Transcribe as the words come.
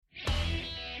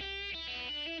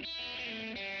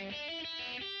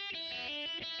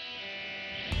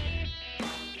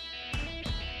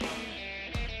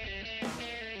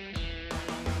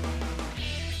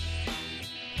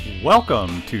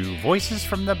Welcome to Voices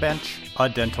from the Bench, a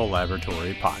dental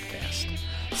laboratory podcast.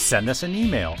 Send us an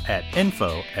email at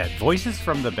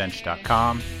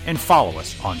info@voicesfromthebench.com and follow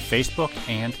us on Facebook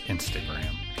and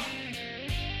Instagram.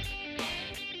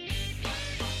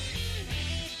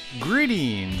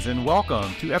 Greetings and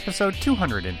welcome to episode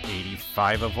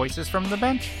 285 of Voices from the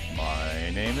Bench.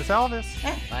 My name is Elvis.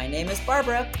 My name is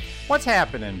Barbara. What's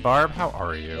happening, Barb? How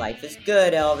are you? Life is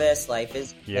good, Elvis. Life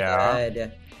is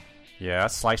good. Yeah,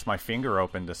 sliced my finger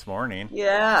open this morning.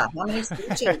 Yeah, how many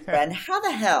stitches, friend? How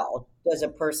the hell does a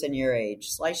person your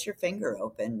age slice your finger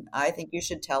open? I think you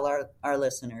should tell our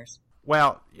listeners.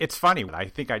 Well, it's funny. I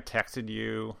think I texted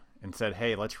you and said,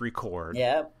 hey, let's record.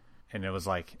 Yep. And it was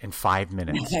like, in 5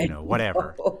 minutes,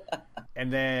 whatever.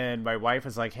 And then my wife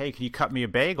was like, hey, can you cut me a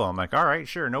bagel? I'm like, all right,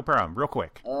 sure, no problem, real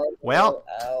quick.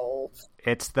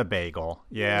 It's the bagel.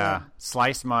 Yeah.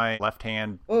 Sliced my left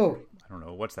hand. Ooh. I don't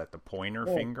know, what's that, the pointer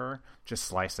finger? Just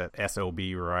sliced that SOB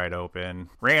right open.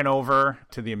 Ran over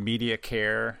to the immediate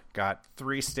care, got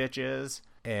 3 stitches,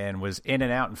 and was in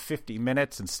and out in 50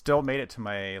 minutes and still made it to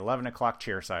my 11 o'clock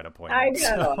chairside appointment. I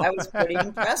know. I was pretty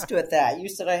impressed with that. You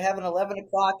said I have an 11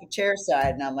 o'clock chairside,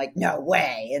 and I'm like, no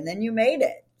way. And then you made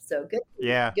it. So good.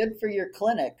 Yeah. Good for your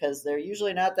clinic, because they're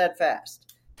usually not that fast.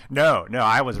 No,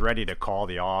 I was ready to call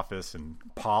the office and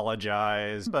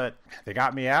apologize, but they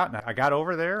got me out, and I got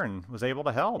over there and was able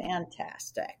to help.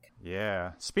 Fantastic.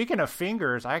 Yeah. Speaking of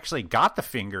fingers, I actually got the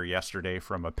finger yesterday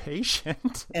from a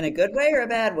patient. In a good way or a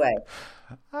bad way?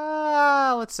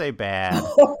 Let's say bad.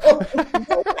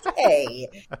 Okay.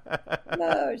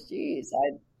 Oh, jeez.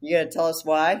 You going to tell us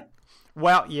why?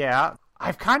 Well, yeah.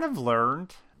 I've kind of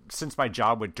learned since my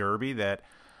job with Derby that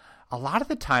a lot of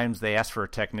the times they ask for a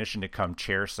technician to come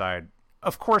chairside,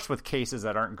 of course, with cases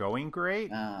that aren't going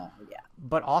great. Yeah.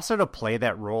 But also to play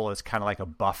that role as kind of like a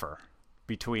buffer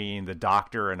between the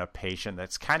doctor and a patient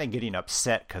that's kind of getting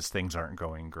upset because things aren't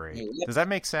going great. Yep. Does that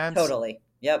make sense? Totally.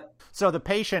 Yep. So the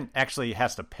patient actually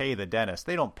has to pay the dentist.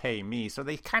 They don't pay me, so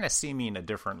they kind of see me in a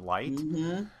different light.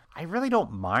 Mm-hmm. I really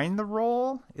don't mind the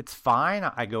role. It's fine.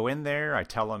 I go in there. I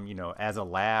tell them, as a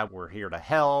lab, we're here to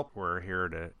help. We're here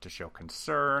to show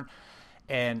concern.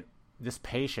 And this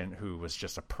patient, who was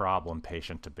just a problem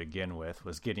patient to begin with,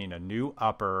 was getting a new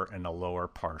upper and a lower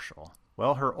partial.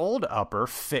 Well, her old upper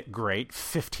fit great,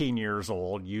 15 years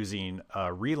old, using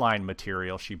a reline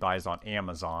material she buys on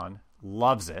Amazon.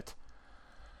 Loves it.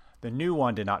 The new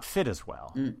one did not fit as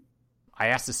well. I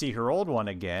asked to see her old one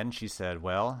again. She said,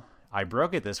 well, I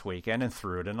broke it this weekend and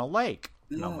threw it in a lake.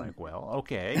 And I'm like, well,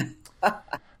 okay.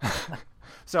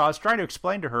 So I was trying to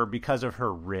explain to her, because of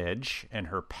her ridge and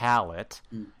her palate,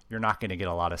 you're not going to get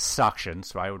a lot of suction,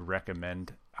 so I would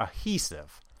recommend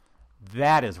adhesive.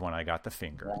 That is when I got the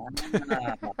finger.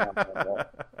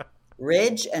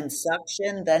 Ridge and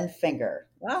suction, then finger.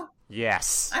 Well,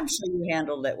 yes. I'm sure you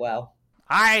handled it well.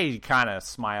 I kind of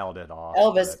smiled it off.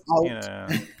 Elvis but,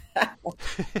 out.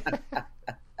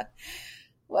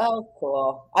 Well,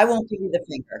 cool. I won't give you the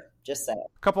finger. Just say it.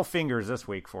 A couple fingers this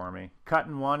week for me.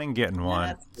 Cutting one and getting one.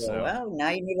 That's cool. So. Well, now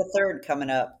you need a third coming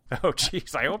up. Oh,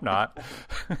 jeez. I hope not.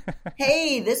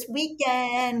 Hey, this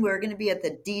weekend we're going to be at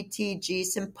the DTG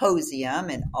Symposium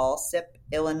in Alsip,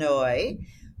 Illinois.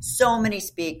 So many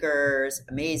speakers,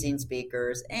 amazing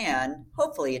speakers, and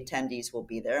hopefully attendees will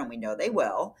be there, and we know they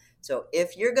will. So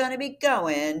if you're going to be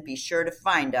going, be sure to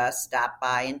find us, stop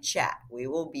by and chat. We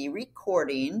will be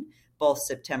recording both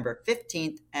September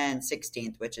 15th and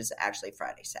 16th, which is actually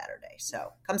Friday, Saturday.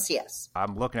 So come see us.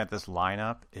 I'm looking at this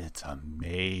lineup. It's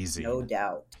amazing. No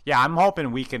doubt. Yeah, I'm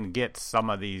hoping we can get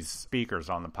some of these speakers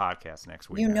on the podcast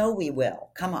next week. You know we will.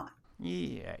 Come on.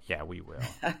 Yeah, we will.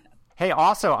 Hey,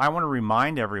 also, I want to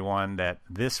remind everyone that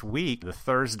this week, the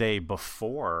Thursday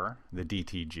before the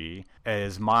DTG,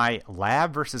 is my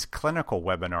lab versus clinical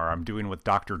webinar I'm doing with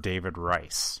Dr. David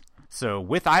Rice. So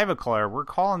with Ivoclar, we're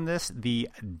calling this the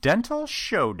Dental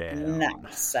Showdown.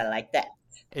 Nice. I like that.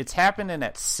 It's happening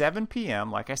at 7 p.m.,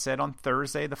 like I said, on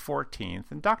Thursday the 14th.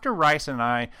 And Dr. Rice and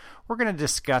I, we're going to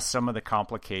discuss some of the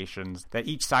complications that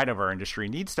each side of our industry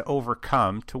needs to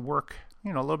overcome to work a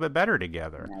little bit better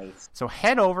together. Nice. So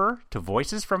head over to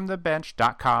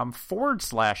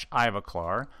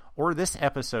voicesfromthebench.com/Ivoclar or this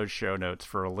episode's show notes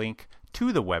for a link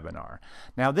to the webinar.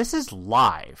 Now, this is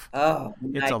live. Oh,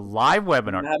 it's a live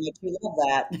webinar. How much you love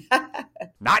that.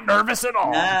 Not nervous at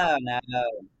all. No.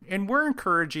 And we're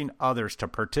encouraging others to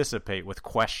participate with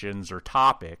questions or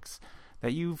topics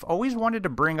that you've always wanted to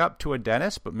bring up to a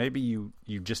dentist, but maybe you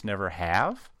just never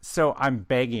have. So I'm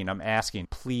asking,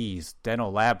 please,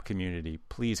 dental lab community,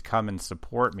 please come and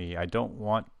support me. I don't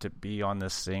want to be on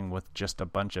this thing with just a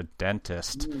bunch of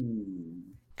dentists.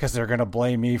 Because they're going to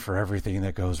blame me for everything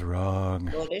that goes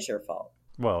wrong. Well, it is your fault.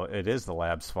 Well, it is the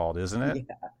lab's fault, isn't it?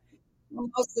 Yeah.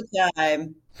 Most of the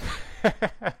time.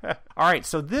 All right,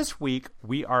 so this week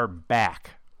we are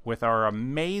back with our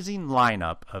amazing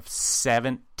lineup of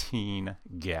 17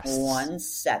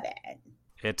 guests. 17.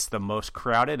 It's the most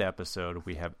crowded episode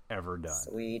we have ever done.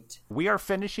 Sweet. We are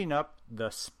finishing up the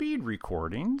speed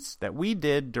recordings that we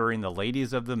did during the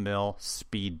Ladies of the Mill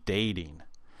speed dating.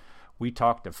 We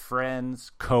talked to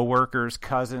friends, coworkers,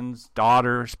 cousins,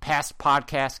 daughters, past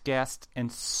podcast guests,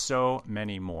 and so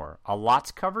many more. A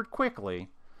lot's covered quickly,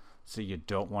 so you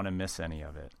don't want to miss any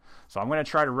of it. So I'm going to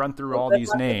try to run through all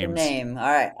these names. All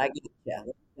right, I get you.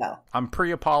 Let's go. I'm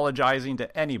pre-apologizing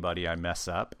to anybody I mess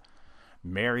up.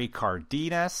 Mary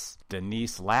Cardenas,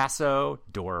 Denisse Lasso,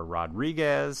 Dora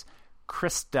Rodrigues,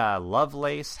 Krysta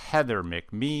Lovelace, Heather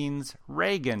McMeans,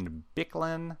 Raegan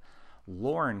Bicklein,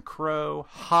 Lauren Crowe,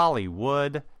 Holly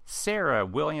Wood, Sarah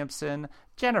Williamson,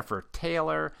 Jennifer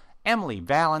Taylor, Emily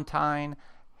Valentine,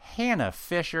 Hannah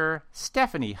Fischer,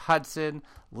 Stefani Hudson,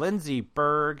 Lindsay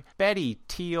Berg, Betty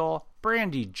Teel,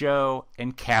 Brandy Joe,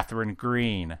 and Kathryn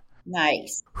Green.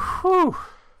 Nice. Whew.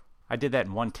 I did that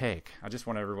in one take. I just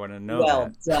want everyone to know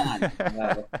well that. Done.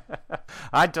 Well.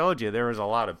 I told you there was a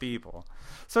lot of people.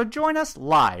 So join us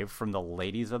live from the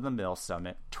Ladies of the Mill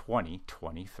Summit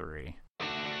 2023.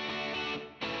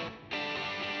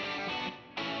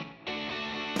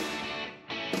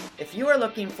 If you are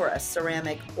looking for a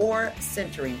ceramic or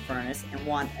sintering furnace and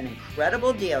want an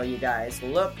incredible deal, you guys,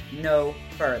 look no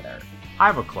further.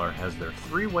 Ivoclar has their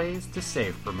 3 ways to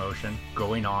save promotion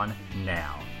going on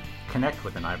now. Connect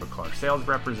with an Ivoclar sales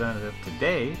representative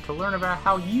today to learn about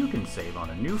how you can save on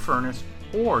a new furnace,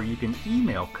 or you can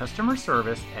email customer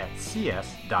service at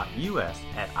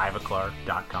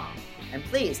cs.us@ivoclar.com. And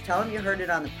please tell them you heard it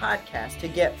on the podcast to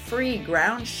get free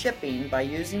ground shipping by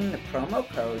using the promo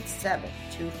code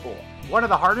 724. One of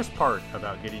the hardest part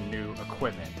about getting new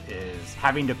equipment is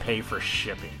having to pay for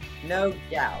shipping. No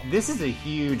doubt. This is a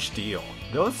huge deal.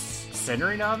 Those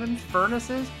sintering ovens,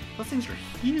 furnaces, those things are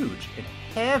huge and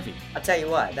heavy. I'll tell you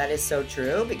what, that is so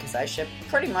true because I ship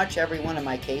pretty much every one of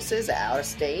my cases out of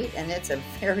state and it's a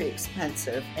very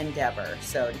expensive endeavor.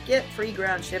 So to get free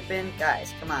ground shipping,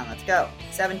 guys, come on, let's go.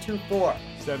 724.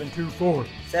 724.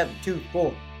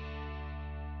 724.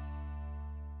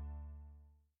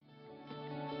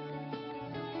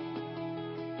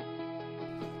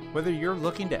 Whether you're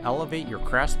looking to elevate your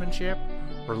craftsmanship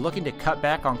or looking to cut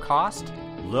back on cost,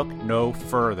 look no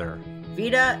further.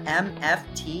 Vita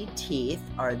MFT teeth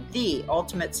are the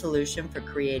ultimate solution for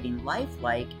creating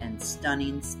lifelike and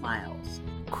stunning smiles.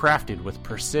 Crafted with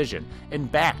precision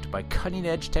and backed by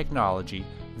cutting-edge technology,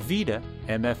 Vita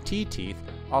MFT teeth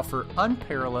offer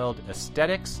unparalleled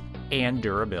aesthetics and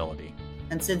durability.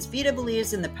 And since Vita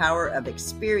believes in the power of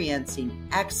experiencing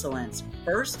excellence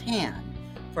firsthand,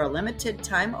 for a limited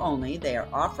time only, they are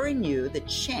offering you the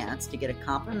chance to get a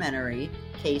complimentary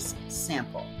case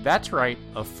sample. That's right,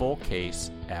 a full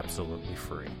case absolutely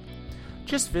free.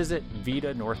 Just visit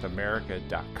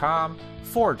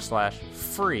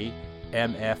vitanorthamerica.com/free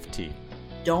MFT.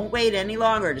 Don't wait any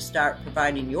longer to start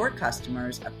providing your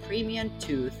customers a premium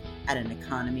tooth at an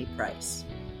economy price.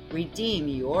 Redeem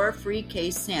your free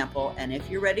case sample, and if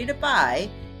you're ready to buy,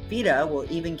 Vita will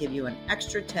even give you an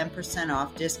extra 10%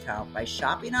 off discount by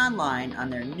shopping online on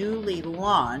their newly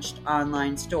launched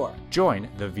online store. Join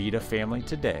the Vita family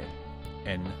today,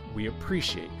 and we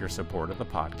appreciate your support of the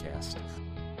podcast.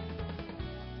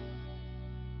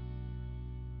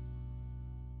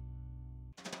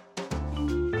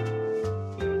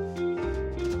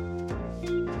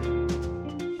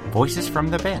 Voices from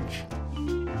the Bench.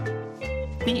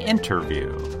 The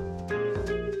interview.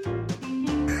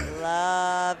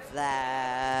 Love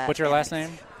that. What's your last name?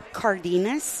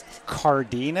 Cardenas.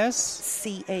 Cardenas?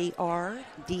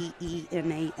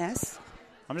 Cardenas.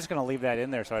 I'm just going to leave that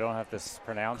in there so I don't have to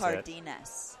pronounce it.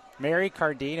 Cardenas. Mary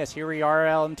Cardenas. Here we are,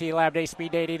 LMT Lab Day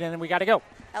Speed Dating, and then we got to go.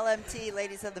 LMT,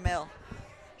 Ladies of the Mill.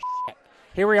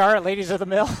 Here we are at Ladies of the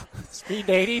Mill Speed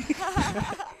Dating.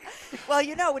 Well,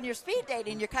 you know, when you're speed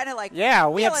dating, you're kind of like... Yeah,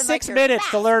 we have 6 minutes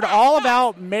to learn all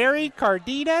about Mary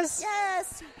Cardenas.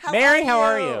 Yes. Mary, how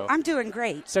are you? I'm doing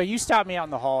great. So you stopped me out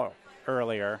in the hall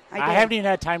earlier. I did. I haven't even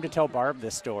had time to tell Barb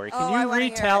this story. Can you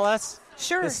retell us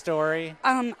Sure. the story?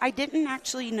 I didn't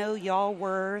actually know y'all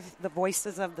were the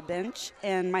Voices of the Bench,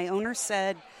 and my owner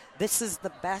said, this is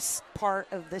the best part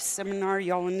of this seminar.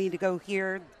 Y'all need to go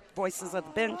hear Voices of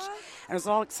the Bench. I was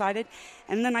all excited.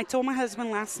 And then I told my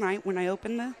husband last night when I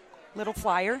opened the little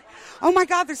flyer, oh my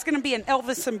God, there's going to be an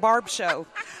Elvis and Barb show.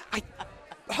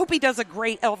 hope he does a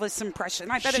great Elvis impression.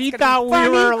 I bet She it's going to thought be we funny.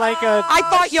 were like a. I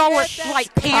thought y'all were shit,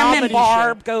 like that's Pam and comedy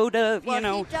Barb show. go to,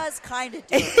 Well, he does kind of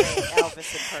do a great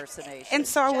Elvis impersonation. And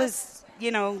so I was,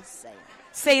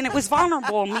 saying it was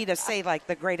vulnerable of me to say like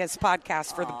the greatest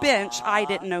podcast for the bench. I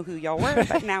didn't know who y'all were,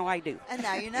 but now I do. And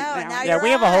now you know. And now Yeah, you're we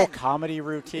have a whole on. comedy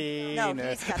routine. No,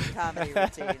 he's got the comedy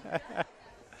routine.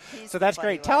 So that's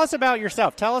great. Tell us about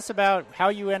yourself. Tell us about how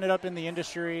you ended up in the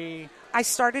industry. I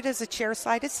started as a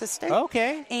chairside assistant.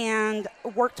 Okay. And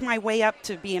worked my way up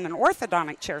to being an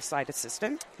orthodontic chairside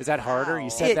assistant. Is that harder? You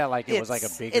said that like it was like a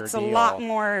bigger It's deal. a lot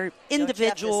more Don't you have to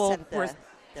individual set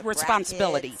the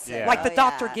responsibility. brackets? Yeah. Like the Oh,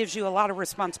 doctor yeah. gives you a lot of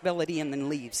responsibility and then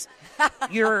leaves.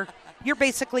 You're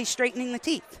basically straightening the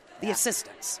teeth, the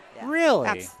assistants. Really?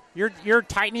 That's- You're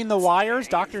tightening the wires?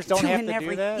 Doctors don't have Doing to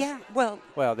do that? Yeah, well,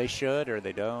 Well, they should or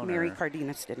they don't. Mary or...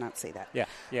 Cardenas did not say that. Yeah.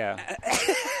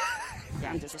 Yeah,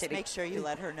 I'm just kidding. make sure you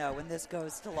let her know when this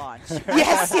goes to launch.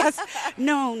 Yes.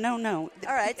 No. All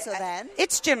right, so then.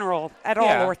 It's general at all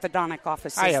Yeah. orthodontic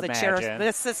offices. I the imagine. the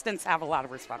assistants have a lot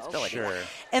of responsibility. Sure.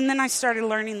 And then I started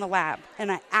learning the lab,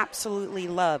 and I absolutely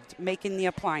loved making the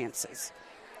appliances,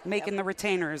 making the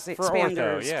retainers, the For ortho,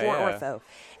 expanders yeah, for yeah. ortho.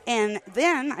 And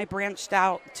then I branched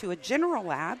out to a general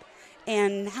lab,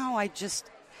 and now I just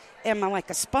am like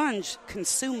a sponge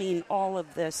consuming all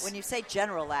of this. When you say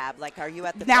general lab, like are you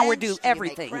at the Now bench? we do you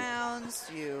everything. make crowns?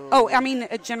 Oh, I mean,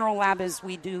 a general lab is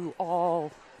we do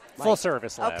all Full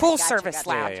service lab. full Gotcha, service gotcha.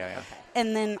 lab. Yeah.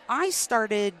 And then I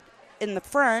started in the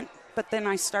front, but then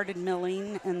I started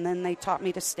milling, and then they taught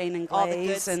me to stain and glaze. All the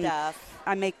good and stuff.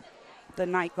 I make the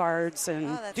night guards and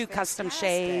Oh, that's do custom fantastic.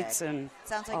 shades. And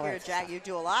Sounds like all you're a that jack. stuff. You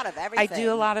do a lot of I everything.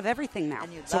 do a lot of everything now.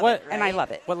 And you So love what- it, And I right?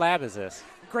 love it. What lab is this?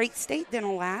 Great State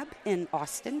Dental Lab in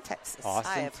Austin, Texas.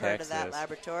 Austin, I have heard of that Texas.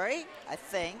 laboratory. I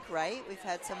think, right? We've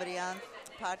had somebody on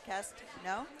the podcast.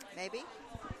 No? Maybe?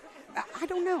 I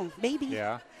don't know. Maybe.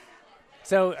 Yeah.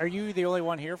 So are you the only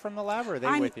one here from the lab or are they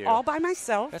I'm with you? all by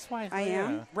myself. That's why I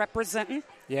am representing.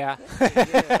 Yeah.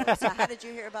 So how did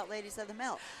you hear about Ladies of the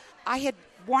Milk? I had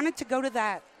wanted to go to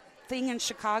that thing in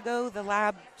Chicago, the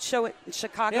lab show it in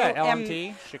Chicago. Yeah, and-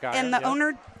 LMT, Chicago. And the yeah.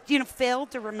 owner, failed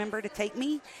to remember to take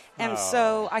me. And Oh.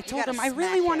 so I told gotta him, I smack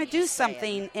really want to him, do just saying.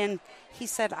 something. And he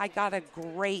said, I got a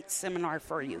great seminar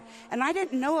for you. And I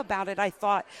didn't know about it. I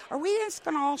thought, are we just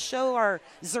going to all show our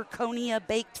zirconia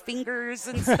baked fingers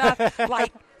and stuff?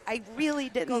 Like, I really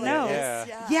didn't know. Yeah.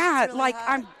 Yeah, it's really like hot.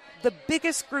 I'm the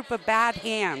biggest group of bad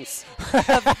hands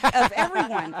of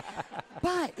everyone.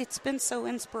 But it's been so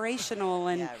inspirational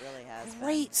and Yeah, it really has been.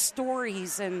 great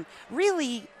stories. And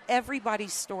really,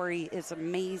 everybody's story is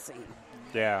amazing.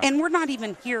 Yeah. And we're not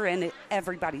even hearing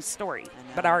everybody's story,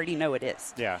 but I already know it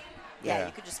is. yeah. Yeah,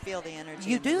 you could just feel the energy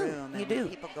You in do, the room. you And do. when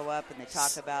people go up and they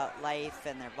talk about life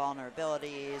and their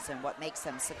vulnerabilities and what makes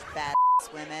them such bad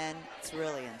women, it's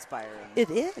really inspiring. It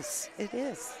is. It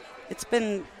is. It's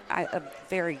been a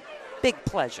very big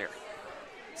pleasure.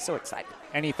 So excited.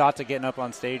 Any thoughts of getting up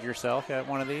on stage yourself at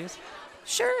one of these?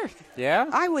 Sure. Yeah?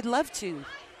 I would love to.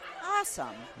 Awesome.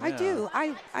 I Yeah. do.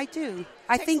 I do.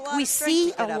 I Takes think a lot we of strength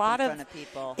see to get a up lot in of front of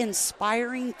people.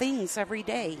 inspiring things every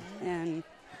day. And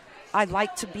I'd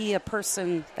like to be a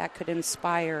person that could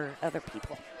inspire other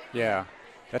people. Yeah.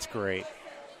 That's great.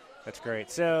 That's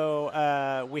great.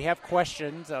 So we have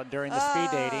questions during the speed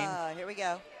dating. Here we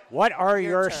go. What are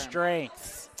your your turn.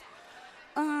 strengths?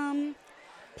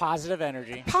 Positive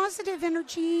energy. Positive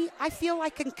energy, I feel I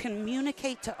can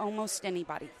communicate to almost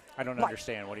anybody. I don't Like-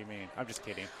 understand. What do you mean? I'm just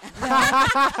kidding.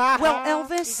 Well,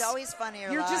 Elvis, He's always funnier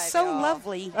you're live, just so y'all.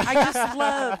 lovely. I just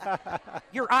love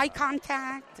your eye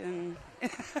contact and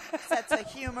Sense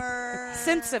of humor.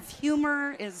 sense of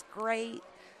humor is great.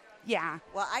 Yeah.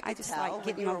 Well, I could just tell like when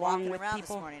getting you were along walking with around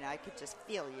people. this morning. I could just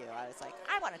feel you. I was like,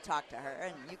 I want to talk to her,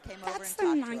 and you came over That's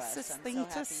and the talked nicest to us. I'm thing so to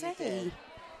happy say. you did.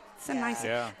 It's a Yeah. nice.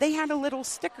 Yeah. They had a little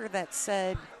sticker that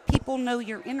said, "People know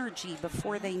your energy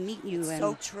before they meet you," and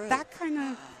so true. that kind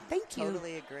of. Thank you.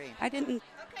 Totally agree. I didn't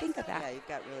think of that. Yeah, you've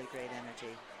got really great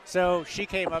energy. So she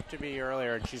came up to me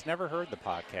earlier, and she's never heard the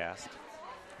podcast.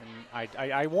 And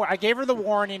I gave her the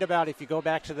warning about if you go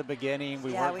back to the beginning,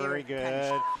 we Yeah, weren't we very were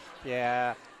kinda good.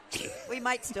 Yeah. We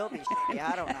might still be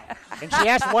I don't know. And she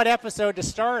asked what episode to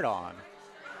start on.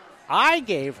 I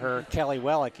gave her Kelly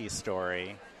Wellicke's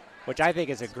story, which I think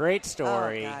is a great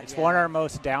story. Oh, God, it's yeah. one of our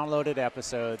most downloaded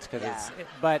episodes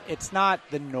but it's not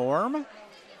the norm.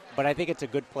 But I think it's a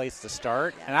good place to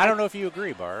start. Yeah. And I don't know if you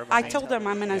agree, Barb. I mean, told them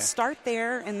I'm going to Yeah. start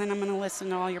there, and then I'm going to listen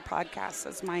to all your podcasts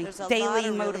as my There's a daily lot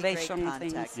of really great motivational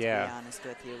contact, things. to Yeah. be honest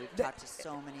with you. We've talked to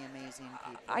so many amazing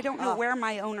people. I don't know Oh, where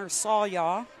my owner saw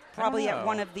y'all, probably know. at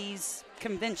one of these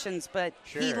conventions, but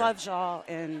he Sure. loves y'all,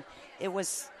 and it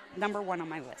was number one on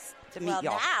my list to meet Well,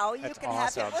 y'all. now you That's can have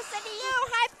awesome. it. We'll send to you.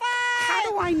 High five.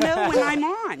 How do I know when I'm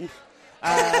on?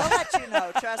 We'll let you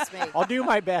know. Trust me. I'll do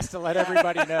my best to let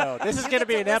everybody know. This is You going to get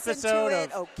be an listen episode to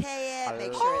it, of. okay it,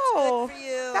 make sure Oh, it's good for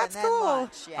you, that's and then cool.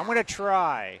 launch. Yeah. I'm going to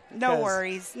try. No 'cause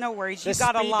worries. No worries. the You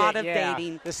got a speed lot date- of yeah,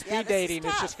 dating. The speed this is dating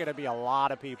is tough. just going to be a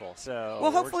lot of people. So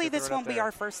Well, we're hopefully just gonna this throw it won't up be there.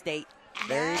 our first date.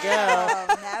 There you go.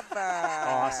 No, never.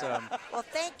 Awesome. Well,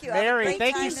 thank you. Mary, Have a great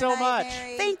thank you time so tonight, much.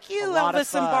 Mary. Thank you, A lot of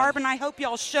Elvis and fun. Barb, and I hope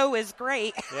y'all's show is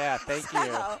great. Yeah, thank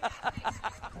you.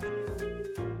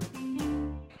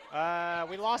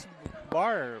 We lost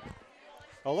Barb.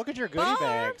 Oh, look at your goodie Barb?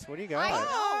 bags. What do you got? I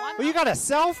know. Well, you got a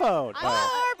cell phone. I'm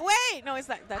Oh, Barb. Wait, no, it's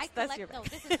not. That's your. No,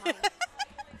 this is mine.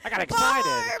 I got excited.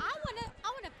 I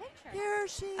want a picture. Here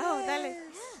she Oh, is. dale.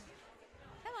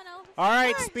 Come on, El. All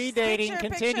right, Barb, speed dating picture.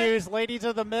 continues. Ladies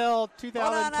of the Mill, Hold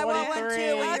on, I want one 2023.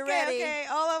 too. When you're Okay, ready. okay,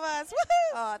 all of us.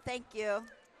 Woohoo! Oh, thank you.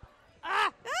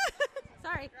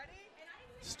 Sorry.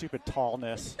 Stupid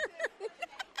tallness.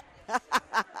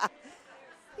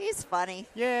 He's funny.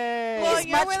 Yay. Well, He's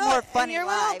you're much with more all, funny and you're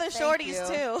with all live. the Thank shorties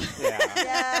you. too. Yeah.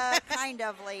 Yeah, kind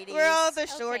of, ladies. We're all the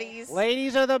Okay. shorties.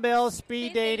 Ladies of the Mill,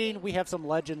 speed Speed dating. dating. We have some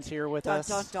legends here with Dun, us.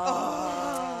 dun,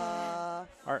 dun.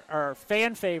 Our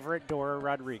fan favorite, Dora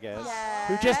Rodrigues, Yes.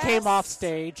 who just came off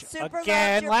stage Super loved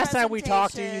again. your Last time we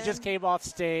talked to you, you presentation. just came off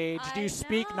stage. Do you I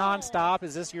speak know. nonstop?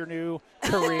 Is this your new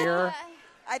career?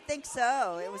 I think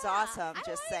so. It was Yeah, awesome. I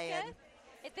Just like saying.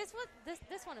 it.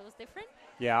 This one it was different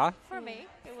Yeah. for me.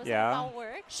 It was Yeah. about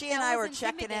work. She and That I was were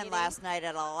checking in intimidating. last night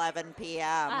at 11 p.m.,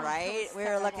 Ah, right? that was We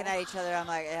were looking terrible. at each other. I'm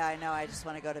like, yeah, I know. I just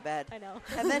want to go to bed. I know.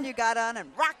 And then you got on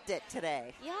and rocked it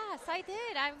today. Yes, I did.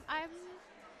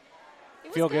 It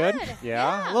was Feel good?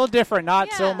 Yeah. A little different.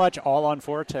 Not so Yeah. much all on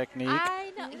four technique.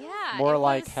 I know. Yeah. More it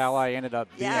like was- how I ended up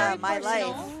being. Yeah, Very my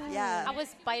personal. life. Yeah. I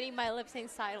was biting my lips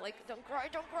inside, like, don't cry.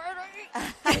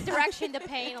 The direction, the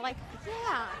pain, like,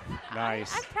 yeah.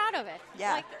 Nice. I'm proud of it.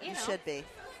 Yeah, like, you know, should be.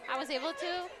 I was able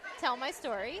to tell my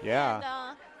story. Yeah.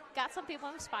 And got some people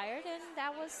inspired, and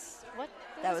that was what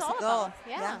it That was was all the goal. about.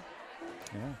 Yeah.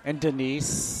 Yeah. And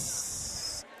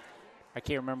Denisse. I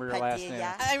can't remember your last name.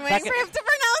 Padilla. I'm waiting for him to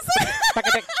pronounce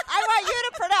it. I want you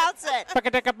to pronounce it.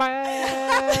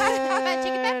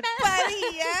 Padilla.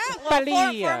 Well,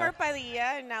 Padilla. former Padilla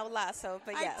and now Lasso,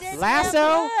 but yes. I did Lasso?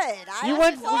 real good. You I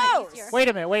went. was close. easier. Wait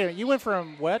a minute. You went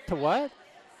from what to what?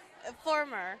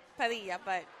 Former Padilla,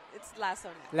 but it's Lasso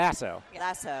now. Lasso. Yeah.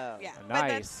 Lasso. Yeah, Nice. but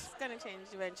that's going to change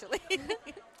eventually.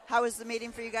 How was the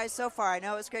meeting for you guys so far? I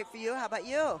know it was great for you. How about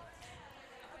you?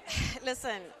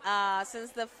 Listen,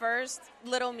 since the first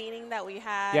little meeting that we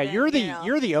had. Yeah, and, you're the you know,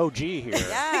 you're the OG here.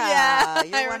 Yeah,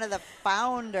 Yeah. you're one of the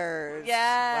founders.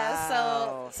 Yeah,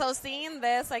 Wow. so seeing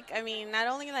this, like, I mean, not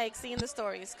only like seeing the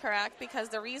stories, correct? Because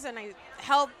the reason I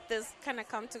helped this kind of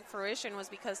come to fruition was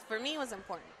because for me it was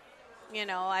important. You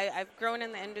know, I've grown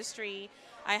in the industry.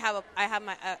 I have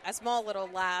my a small little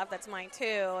lab that's mine too.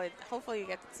 And hopefully you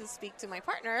get to speak to my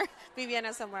partner,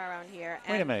 Viviana, somewhere around here.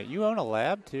 Wait a minute. You own a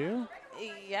lab too?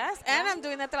 Yes, and I'm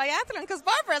doing the triathlon because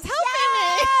Barbara's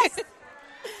helping me.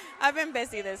 I've been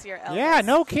busy this year, Elvis. Yeah,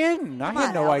 no kidding. I Come had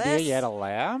on, no Elvis. idea you had a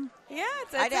lab. Yeah,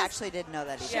 I actually didn't know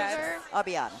that either. Yeah. I'll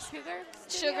be honest.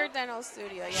 Sugar Dental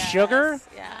Studio. Yes. Sugar?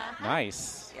 Yeah.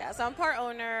 Nice. Yeah, so I'm part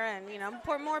owner, and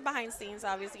I'm more behind scenes.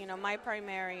 Obviously, my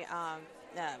primary,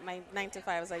 my 9 to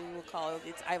 5, as I will call it,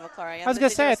 it's Ivoclar. I was gonna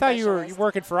say, I thought you were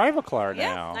working for Ivoclar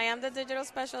Yeah, now. I am the digital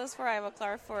specialist for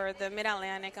Ivoclar for the Mid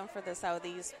Atlantic and for the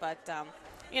Southeast. But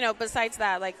besides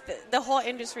that, like the whole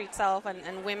industry itself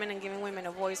and women and giving women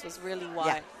a voice was really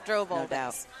what drove all no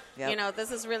doubt. this. Yep.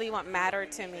 This is really what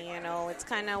mattered to me. It's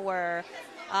kind of where.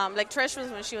 Like Trish was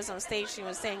when she was on stage, she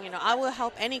was saying, I will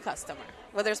help any customer,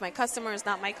 whether it's my customer or it's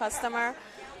not my customer.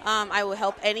 I will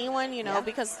help anyone,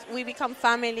 because we become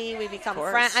family, we become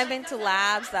friends. I've been to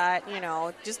labs that,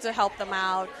 just to help them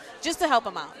out,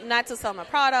 not to sell my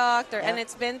product, and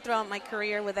it's been throughout my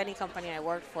career with any company I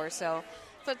worked for. So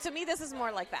to me, this is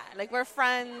more like that. Like we're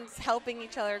friends, helping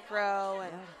each other grow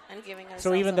and giving ourselves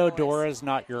So even a though voice. Dora's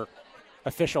not your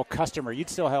official customer, you'd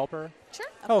still help her? Sure.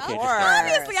 Okay, Oh, just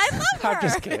obviously, I love her. I'm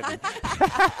just kidding.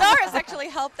 Dora's actually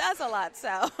helped us a lot,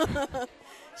 so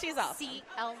she's awesome. See,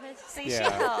 Elvis. See, Yeah.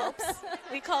 she helps.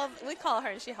 We call her,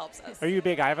 and she helps us. Are you a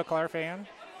big Ivoclar fan?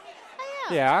 I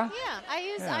am. Yeah? Yeah, I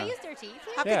use their teeth.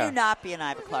 How Yeah. can you not be an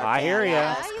Ivoclar I fan? hear ya.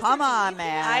 Yes. I use Come their on, teeth.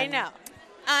 man.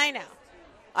 I know.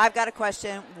 I've got a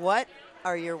question. What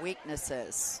are your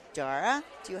weaknesses? Dora,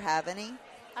 do you have any?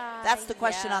 That's the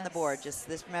question on the board. Yes. Just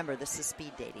this. Remember, this is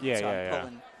speed dating. Yeah, so yeah,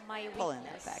 I'm yeah. pulling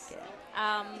that weakness. back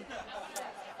in.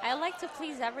 I like to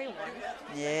please everyone,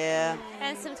 Yeah.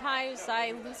 and sometimes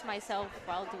I lose myself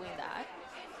while doing that.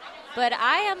 But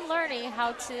I am learning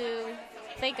how to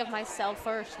think of myself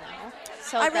first now.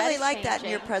 So I really that's like that in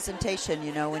your changing.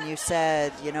 presentation, when you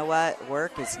said, you know what,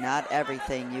 work is not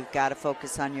everything. You've got to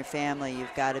focus on your family.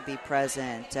 You've got to be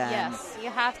present. And Yes, you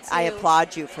have to. I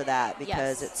applaud you for that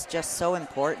because Yes. it's just so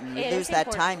important. You It lose is that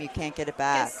important. time, you can't get it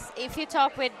back. 'Cause if you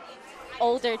talk with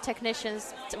older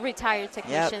technicians, retired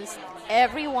technicians,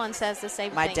 everyone says the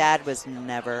same My thing. dad was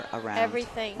never around.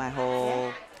 Everything. My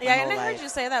whole Yeah, I whole heard life. you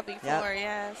say that before. Yep.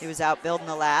 Yes. He was out building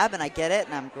the lab, and I get it,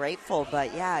 and I'm grateful.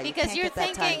 But, yeah, you Because can't you're get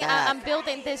that time thinking, back. I'm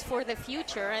building this for the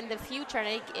future, and you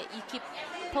keep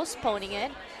postponing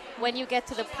it when you get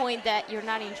to the point that you're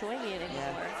not enjoying it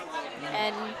anymore.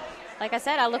 And like I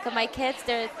said, I look at my kids,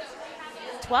 they're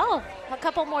 12. A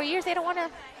couple more years, they don't want to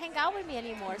hang out with me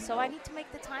anymore, so I need to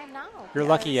make the time now. You're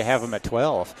lucky you have them at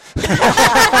 12.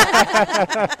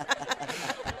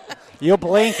 You'll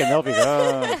blink and they'll be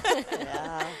gone.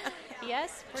 Yeah.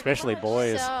 Yes. pretty Especially much.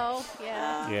 boys. So,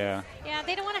 yeah. Yeah, Yeah,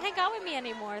 they don't want to hang out with me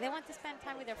anymore. They want to spend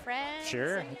time with their friends.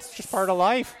 sure. and- It's just part of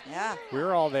life. Yeah.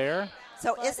 We're all there.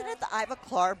 So isn't it the Iva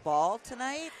Clark ball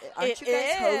tonight? Aren't It you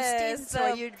guys hosting? is So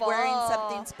are the you wearing ball.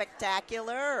 something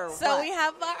spectacular or So what? we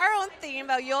have our own theme,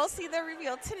 but you'll see the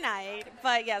reveal tonight.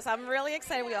 But yes, I'm really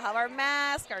excited. We'll have our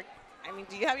mask.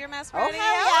 Do you have your mask Oh, ready?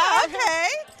 hell yeah. Okay.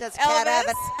 Does Cat have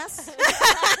an Elvis? ass?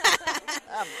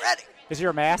 I'm ready. Is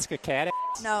your mask a cat?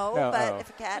 No, No, but oh. if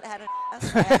a cat had an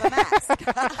ass, I have a mask.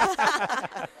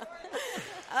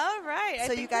 All right. I So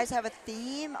think you guys have a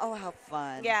theme? Oh, how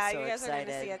fun. Yeah, so you guys excited. are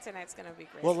going to see it tonight. It's going to be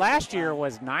great. Well, last year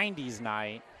was 90s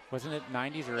night. Wasn't it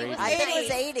 90s or It 80s? was I think it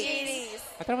was 80s. 80s.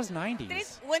 I thought it was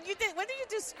 90s. When did you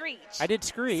do Screech? I did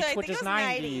Screech, So I which think is it was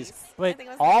 90s, 90s. I but think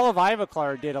it was all of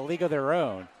Ivaclar did a League of Their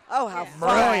Own. Oh, how Yeah. fun.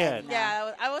 Brilliant.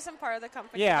 Yeah, I wasn't part of the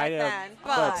company Yeah, back I know, then.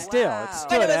 but still, wow. it But stood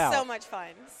But it was out. so much fun.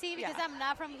 See, because Yeah. I'm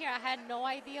not from here, I had no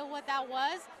idea what that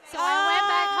was. So Oh. I went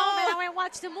back home and I went and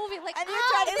watched the movie. Like, And you're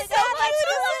oh, trying to this is figure what it's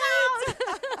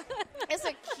out all about. It's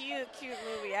a cute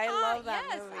movie. I love that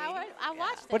yes, movie. I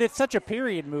watched it. But it's such a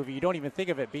period movie, you don't even think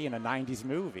of it being a 90s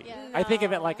movie. Yeah. I think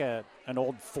of it No. like an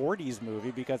old 40s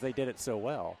movie because they did it so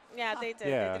well. Yeah, they did.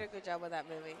 Yeah. They did a good job with that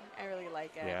movie. I really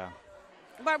like it. Yeah.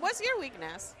 But what's your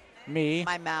weakness? Me?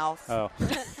 My mouth. Oh.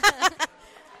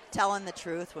 Telling the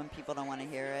truth when people don't want to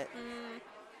hear it.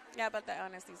 Yeah, but the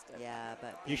honesty's good. Yeah, but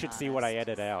You being should see what I honest.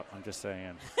 edit out. I'm just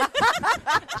saying.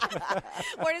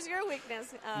 What is your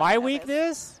weakness? My Elvis?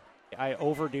 weakness? I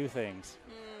overdo things.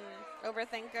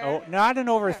 Overthinker. Oh, not an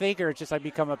overthinker. It's just I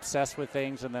become obsessed with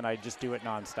things and then I just do it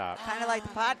nonstop. Kind of like the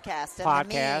podcast and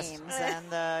Podcast. the memes and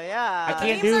the, yeah. I can't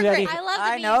memes do are that. great. I love the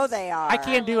I know memes. they are. I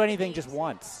can't do love anything memes. just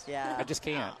once. Yeah. I just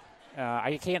can't.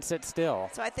 I can't sit still.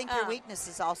 So I think your weakness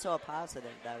is also a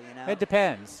positive, though, you know? It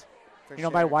depends. For You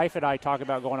know, my sure. wife and I talk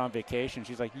about going on vacation.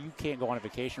 She's like, you can't go on a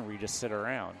vacation where you just sit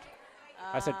around.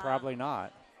 I said, probably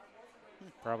not.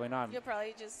 Probably not. You're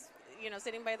probably just,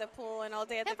 sitting by the pool and all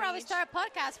day at He'll the probably beach. start a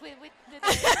podcast with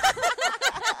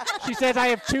She says I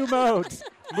have two modes,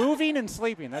 moving and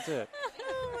sleeping. That's it.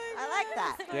 I like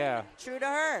that. Yeah. True to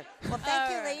her. Well, thank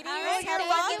you, ladies. All right, Have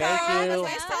thank fun. you. Thank guys. you.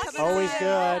 Nice talking to Always you.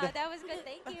 good. Yeah, that was good.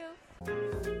 Thank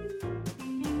you.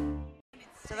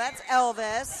 So that's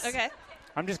Elvis. Okay.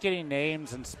 I'm just getting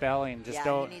names and spelling. Just Yeah,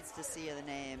 don't. he needs to see the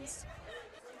names.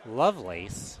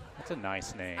 Lovelace. That's a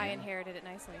nice name. I inherited it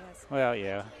nicely, yes. Well,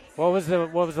 yeah. What was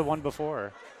the one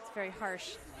before? It's very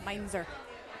harsh. Meinzer.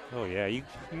 Oh yeah,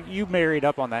 you married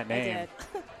up on that I name.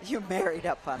 did. You married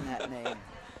up on that name.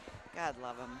 God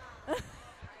love him.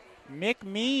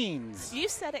 McMeans. You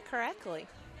said it correctly.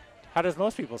 How does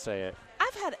most people say it?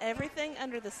 I've had everything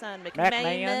under the sun.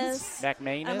 McMeans.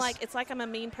 McMeans. I'm like, it's like I'm a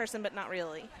mean person, but not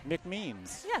really.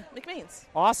 McMeans. Yeah, McMeans.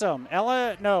 Awesome.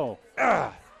 Ella. No.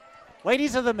 Ugh.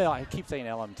 Ladies of the Mill. I keep saying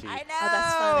LMT. I know.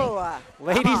 that's funny.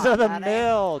 Ladies Come of the on, honey.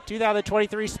 Mill.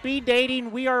 2023 speed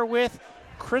dating. We are with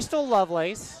Crystal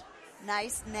Lovelace.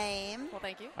 Nice name. Well,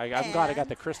 thank you. I'm glad I got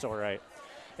And- the Crystal right.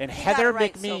 And You got Heather it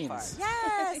right so McMeans. far.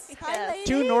 Yes. Hi, ladies.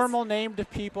 Two normal named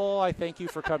people. I thank you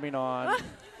for coming on.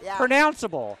 Yeah.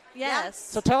 Pronounceable. Yes.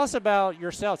 So tell us about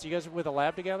yourselves. You guys are with a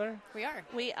lab together? We are.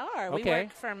 We are. We Okay.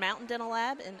 work for Mountain Dental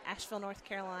Lab in Asheville, North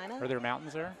Carolina. Are there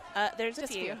mountains there? There's Just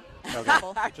a few. Okay.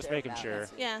 Couple. Just making sure.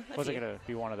 Yeah, a Wasn't few. going to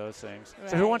be one of those things. So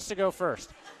Right. who wants to go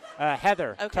first?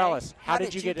 Heather, Okay. tell us. How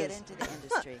did you get get into the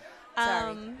industry?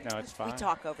 Sorry. No, it's fine. We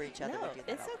talk over each other. No, We do that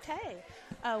it's all- okay.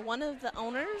 One of the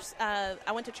owners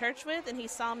I went to church with, and he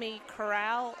saw me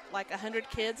corral like 100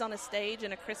 kids on a stage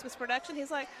in a Christmas production.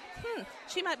 He's like,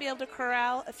 she might be able to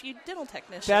corral a few dental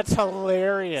technicians. That's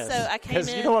hilarious. So I came Because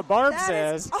you in- know what Barb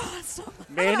That is says? awesome.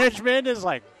 Management is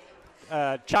like,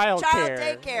 child care.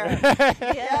 daycare.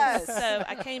 Yes. So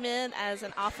I came in as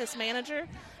an office manager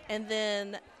and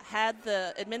then had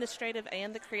the administrative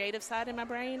and the creative side in my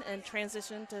brain and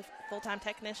transitioned to full-time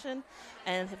technician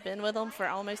and have been with them for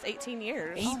almost 18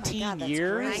 years. 18 that's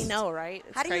years? great. I know, right?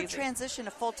 It's How do you crazy. transition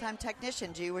to full-time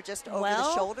technician? Do you were just over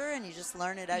Well, the shoulder and you just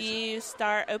learn it as You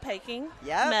start opaquing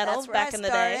Yep, metal that's where back I in the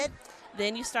day. started.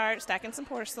 Then you start stacking some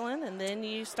porcelain, and then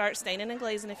you start staining and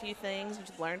glazing a few things. You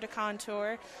learn to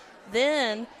contour.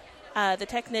 Then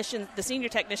the senior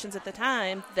technicians at the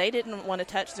time, they didn't want to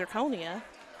touch zirconia.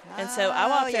 And so I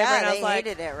walked over and I was like,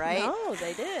 hated it, right? No,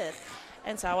 they did.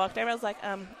 And so I walked over. I was like,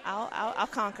 I'll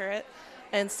conquer it.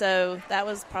 And so that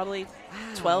was probably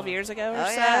 12 years ago or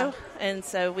so. Yeah. And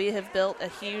so we have built a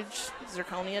huge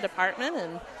zirconia department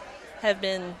and have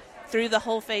been through the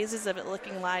whole phases of it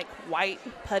looking like white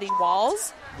putty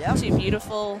walls to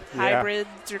beautiful hybrid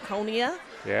zirconia.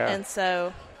 Yeah. And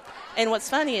so, and what's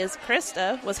funny is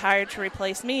Krysta was hired to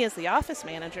replace me as the office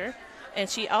manager. And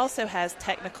she also has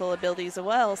technical abilities as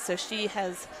well, so she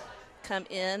has come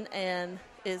in and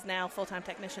is now full-time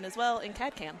technician as well in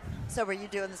CAD/CAM. So were you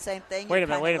doing the same thing? Wait You a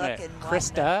minute, kinda wait a look minute. and want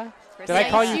to- Krista? Did I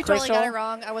call you You totally got it Crystal?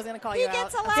 wrong. I was going to call He you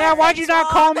gets out. a lot. Yeah, why'd you not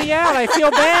call me out? I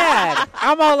feel bad.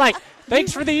 I'm all like,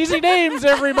 thanks for the easy names,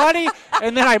 everybody.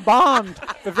 And then I bombed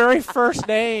the very first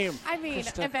name. I mean,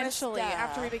 Krista. eventually, Krista.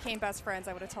 after we became best friends,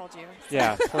 I would have told you.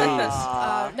 Yeah,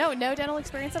 please. No dental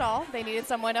experience at all. They needed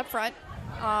someone up front.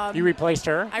 You replaced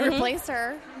her? I replaced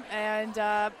her, and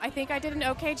I think I did an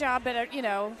okay job, but,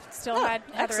 still had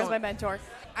Heather as my excellent. mentor.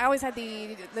 I always had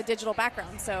the digital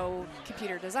background, so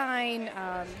computer design,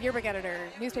 yearbook editor,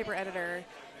 newspaper editor.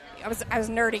 I was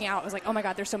nerding out. I was like, oh my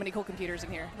God, there's so many cool computers in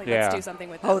here. Like, Yeah. let's do something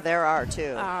with them. Oh, there are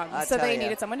too. So they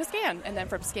needed someone to scan, and then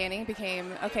from scanning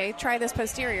became, okay, try this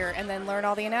posterior, and then learn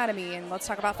all the anatomy, and let's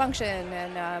talk about function.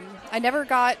 And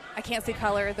I can't see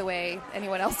color the way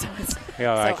anyone else does.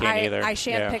 Yeah, so I can't either. I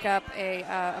shan't Yeah. pick up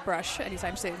a brush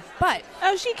anytime soon. But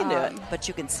Oh, she can do it. But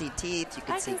you can see teeth, you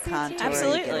can I see can see contour, teeth. you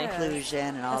Absolutely. get occlusion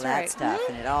and all That's that right. stuff,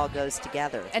 and it all goes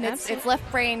together. and it's left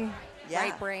brain, Yeah.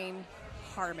 right brain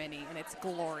harmony, and it's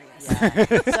glorious. So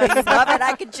you love it.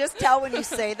 I could just tell when you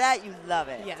say that you love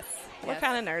it. Yes. We're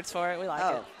kind of nerds for it. We like Oh,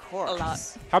 it of course. a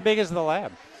lot. How big is the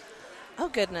lab? Oh,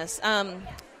 goodness.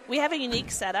 We have a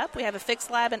unique setup. We have a fixed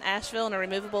lab in Asheville and a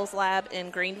removables lab in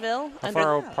Greenville. How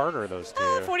far apart are those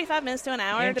two? 45 minutes to an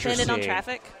hour, depending on Interesting.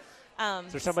 traffic.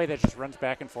 Is there somebody that just runs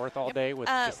back and forth all day with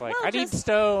just like, well, I need just-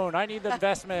 stone, I need the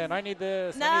investment, I need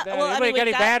this, No, I need that. well, I Anybody mean, got any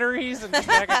we've got- batteries and just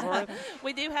back and forth?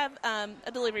 We do have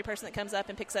a delivery person that comes up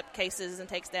and picks up cases and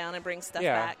takes down and brings stuff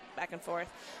Yeah. back and forth.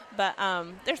 But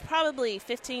there's probably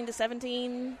 15 to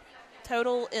 17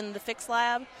 total in the fixed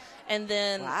lab. And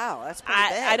then Wow, that's pretty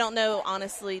big. I don't know,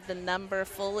 honestly, the number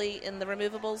fully in the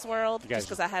removables world, You guys just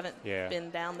because I haven't yeah. been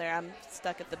down there. I'm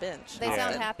stuck at the bench. They Yeah.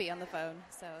 sound happy on the phone,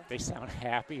 so. They sound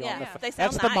happy Yeah, on the phone. they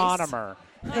sound That's the nice. monomer.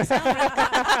 They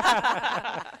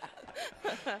sound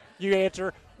You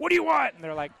answer, what do you want? And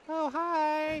they're like, oh,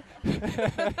 hi.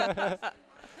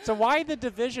 So why the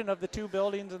division of the two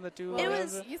buildings and the two It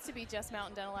labs? used to be just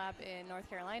Mountain Dental Lab in North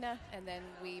Carolina, and then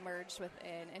we merged with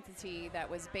an entity that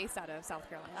was based out of South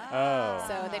Carolina. Oh.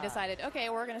 So they decided,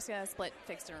 okay, we're going to split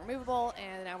fixed and removable,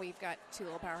 and now we've got two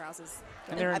little powerhouses.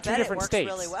 And they're I in two bet different it works states.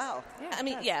 really well. Yeah, I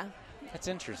mean, it does. yeah. That's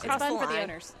interesting. It's Cross fun the for the line.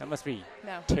 owners. That must be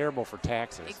No. terrible for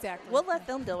taxes. Exactly. We'll let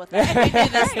them deal with that. We do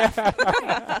this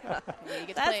stuff. You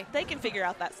get to play. They can figure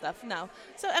out that stuff. No.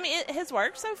 So, I mean, it has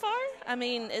worked so far. I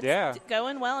mean, it's Yeah.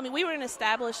 going well. I mean, we were an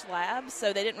established lab,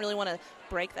 so they didn't really want to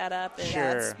break that up and Sure.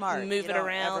 Yeah, it's smart. move You it don't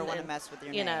around. ever want to and, mess with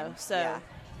your you name. know, so Yeah.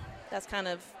 that's kind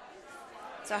of.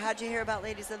 So how'd you hear about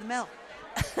Ladies of the Mill?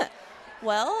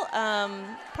 Well,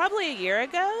 probably a year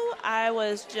ago, I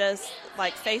was just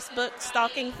like Facebook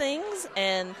stalking things,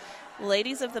 and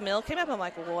Ladies of the Mill came up. I'm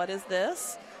like, well, what is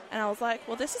this? And I was like,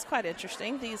 well, this is quite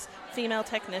interesting. These female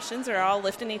technicians are all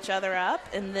lifting each other up.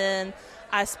 And then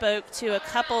I spoke to a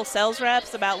couple sales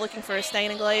reps about looking for a stain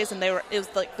and glaze, and it was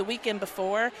like the weekend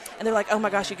before, and they're like, oh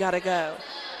my gosh, you got to go.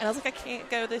 And I was like, I can't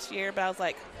go this year, but I was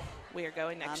like, we are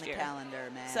going next On the year. calendar,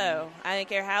 man. So I didn't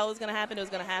care how it was going to happen. It was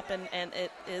going to happen, and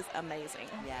it is amazing.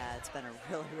 Yeah, it's been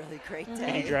a really, really great And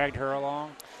day. you dragged her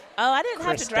along? Oh, I didn't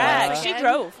have to Krysta. drag. She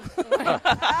drove.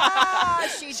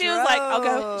 She was like, I'll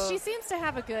go. She seems to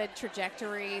have a good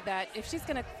trajectory that if she's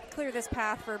going to clear this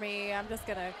path for me, I'm just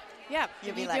going to,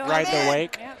 You'll be you like, doing Ride it? the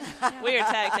wake? Yeah. We are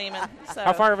tag teaming. So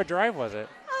How far of a drive was it?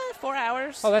 4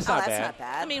 hours. Oh, that's Oh, not that's bad. not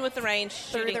bad. I mean, with the rain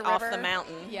Through shooting the off river. the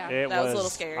mountain. Yeah. It That was a little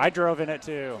scary. I drove in it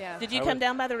too. Yeah. Did you I come would-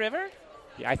 down by the river?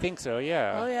 Yeah, I think so,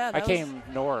 yeah. Oh, yeah, I that was- came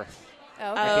north.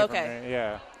 Oh, I okay. came okay. from,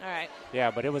 yeah. All right. Yeah,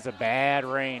 but it was a bad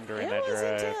rain during It that was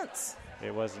drive. intense.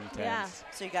 It was intense. Yeah.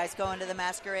 So you guys going to the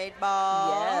masquerade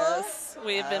ball? Yes.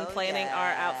 We've been planning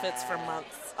our outfits for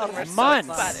months. Oh, We're months?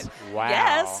 So excited. Wow.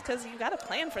 Yes, because you got to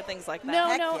plan for things like that. No,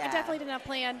 Heck no, yeah. I definitely did not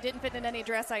plan. Didn't fit in any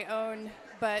dress I own,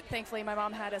 but thankfully my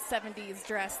mom had a 70s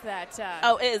dress that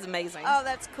Oh, it is amazing. Oh,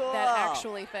 that's cool. that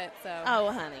actually fit. So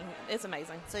Oh, honey, it's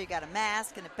amazing. So you got a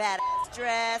mask and a badass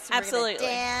dress. And Absolutely. We're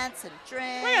gonna dance and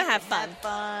drink. We're gonna have fun.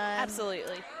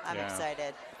 Absolutely. I'm Yeah.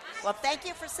 excited. Well, thank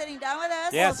you for sitting down with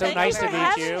us. Yeah, so Thank nice you to for meet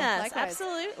having you. us. Likewise.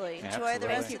 Absolutely. Yeah. Enjoy the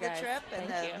rest Absolutely. of the trip and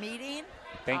Thank the you. meeting.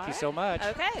 Thank you so much.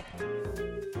 Okay.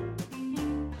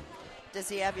 Does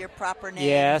he have your proper name?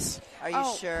 Yes. Are you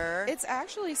sure? It's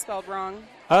actually spelled wrong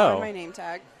Oh. on my name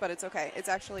tag, but it's okay. It's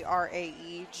actually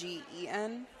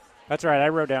Raegen. That's right. I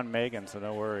wrote down Megan, so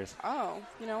no worries. Oh,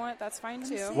 you know what? That's fine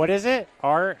too. What is it?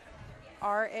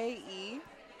 Raegen.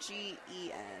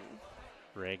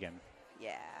 Raegan.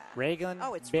 Yeah. Raegan.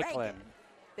 Oh, it's Bicklein.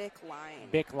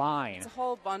 Bicklein. Bicklein. It's a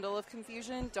whole bundle of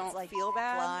confusion. Don't It's like feel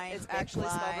bad. blind, It's actually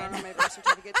spelled Bicklein. wrong on my birth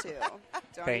certificate too.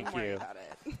 Don't Thank even worry you. about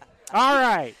it. All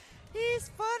right. He's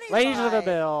funny. Ladies of the Mike.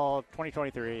 Bill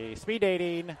 2023. Speed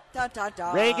dating. Dun, dun,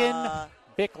 dun. Raegan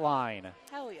Bicklein.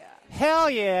 Hell yeah. Hell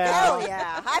yeah. Hell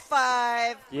yeah. High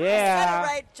five. Yeah. I said it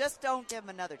right. Just don't give him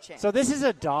another chance. So this is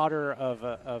a daughter of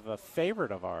a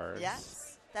favorite of ours.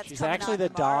 Yes. That's She's coming actually on the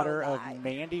tomorrow daughter of live.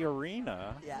 Mandy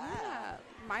Arena. Yeah. Yeah.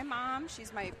 My mom,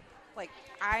 she's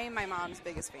I'm my mom's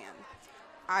biggest fan.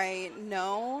 I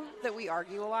know that we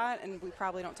argue a lot, and we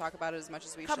probably don't talk about it as much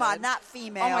as we should. Come on, not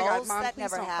females. Oh my God, Mom, that please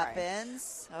never don't cry.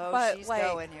 happens. Oh, But, she's like-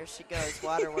 going. Here she goes.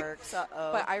 Waterworks.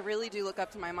 Uh-oh. But I really do look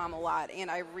up to my mom a lot, and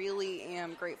I really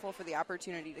am grateful for the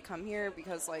opportunity to come here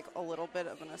because, like, a little bit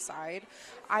of an aside,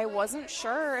 I wasn't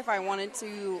sure if I wanted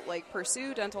to, like,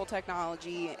 pursue dental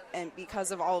technology and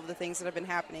because of all of the things that have been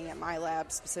happening at my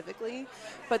lab specifically.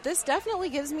 But this definitely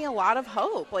gives me a lot of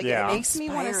hope. Like, Yeah. it makes me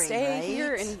want to Inspiring, stay right?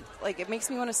 here, and, like, it makes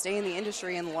me want to stay in the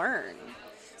industry and learn.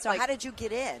 so like- how did you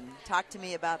get in? Talk to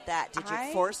me about that. Did you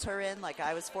I- force her in like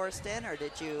I was forced in, or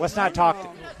did you? Let's not talk.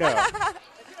 No.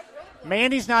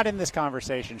 Mandy's not in this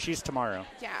conversation. She's tomorrow.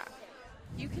 Yeah.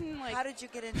 You can, like... How did you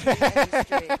get into the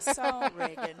industry? So,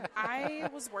 Reagan. I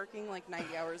was working, like,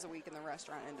 90 hours a week in the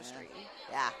restaurant industry.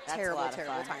 Yeah, that's terrible, a lot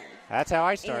terrible of fun. time. That's how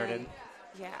I started And,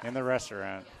 yeah. in the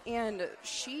restaurant. And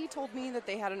she told me that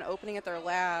they had an opening at their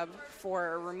lab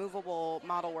for a removable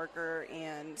model worker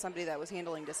and somebody that was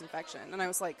handling disinfection. And I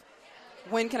was like,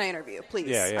 when can I interview? Please.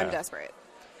 Yeah, yeah. I'm desperate.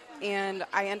 And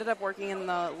I ended up working in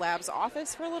the lab's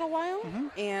office for a little while.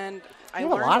 And I You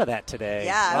have a learned lot of that today.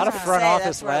 Yeah, a lot I of was front gonna say, office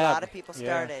that's where lab. a lot of people Yeah.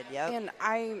 started. Yep.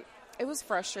 And it was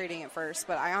frustrating at first,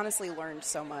 but I honestly learned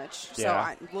so much. So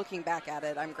Yeah. looking back at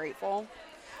it, I'm grateful.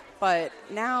 But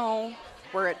now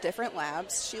we're at different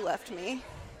labs. She left me.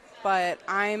 But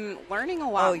I'm learning a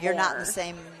lot Oh, you're not in more. the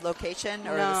same location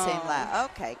or No. the same lab?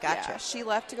 Okay, gotcha. Yeah, she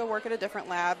left to go work at a different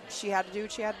lab. She had to do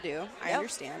what she had to do. I Yep.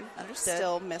 understand. Understood.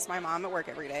 Still miss my mom at work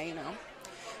every day, you know.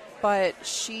 But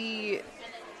she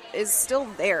is still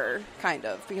there, kind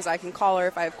of, because I can call her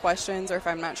if I have questions or if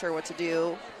I'm not sure what to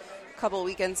do. A couple of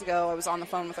weekends ago, I was on the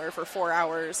phone with her for 4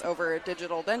 hours over a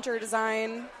digital denture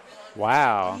design.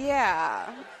 Wow.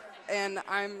 Yeah. And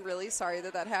I'm really sorry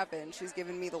that happened. She's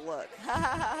giving me the look.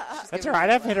 That's all right.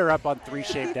 I've hit her up on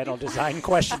 3Shape Dental Design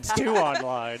questions, too,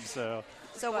 online. So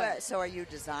So are you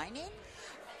designing?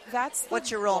 That's the What's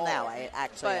your role goal. now?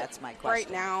 Actually, But that's my question. right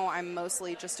now, I'm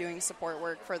mostly just doing support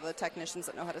work for the technicians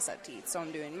that know how to set teeth. So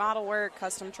I'm doing model work,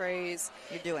 custom trays,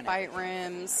 You're doing bite everything.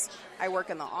 rims. I work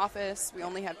in the office. We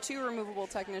only have 2 removable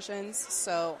technicians,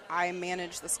 so I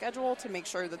manage the schedule to make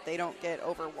sure that they don't get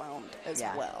overwhelmed as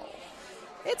Yeah. well.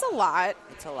 It's a lot.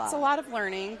 It's a lot. It's a lot of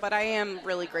learning, but I am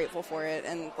really grateful for it.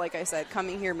 And like I said,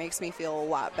 coming here makes me feel a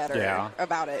lot better Yeah.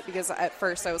 about it, because at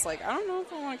first I was like, I don't know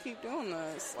if I want to keep doing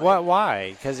this. Like, what?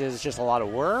 Why? Because it's just a lot of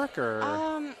work, or I you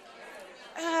don't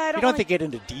don't wanna- have to get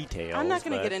into details. I'm not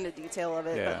going to but- get into detail of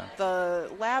it, Yeah. but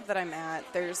the lab that I'm at,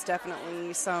 there's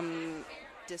definitely some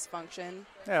dysfunction.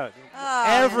 Yeah. Oh,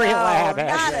 Every no, lab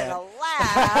has not that. in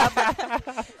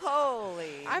a lab. Holy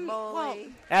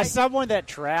moly. As someone that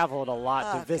traveled a lot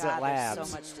Oh, to visit God, labs, there's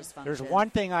so much dysfunction. there's one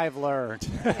thing I've learned.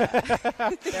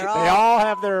 They're They all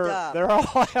have their up. they all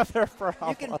have their You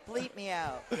problems. can bleep me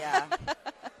out. Yeah.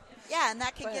 Yeah, and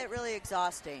that can But- get really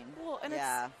exhausting. Well, and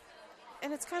yeah.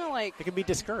 it's kind of like, It can be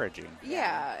discouraging.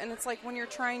 yeah, and it's like when you're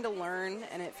trying to learn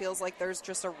and it feels like there's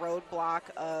just a roadblock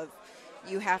of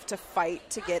you have to fight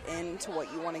to get into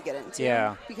what you want to get into.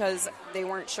 Yeah. Because they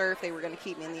weren't sure if they were going to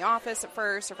keep me in the office at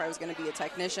first or if I was going to be a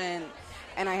technician.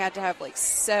 And I had to have like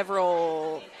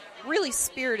several really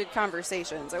spirited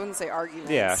conversations. I wouldn't say arguments.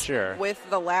 Yeah, sure. With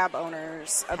the lab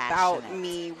owners about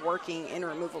me working in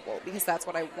removable because that's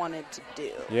what I wanted to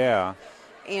do. Yeah.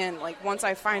 And like once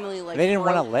I finally like They didn't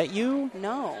want to let you?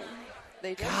 No.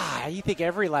 They didn't. God, you think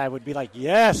every lab would be like,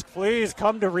 yes, please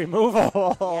come to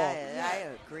removal. Yeah, I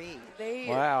agree.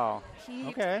 Wow.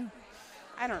 Okay.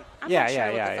 I'm not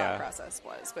sure what the thought process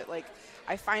was, but like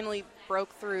I finally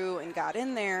broke through and got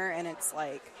in there, and it's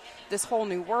like this whole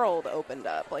new world opened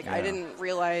up. Like I didn't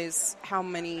realize how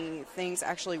many things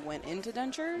actually went into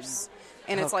dentures,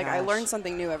 and it's like I learned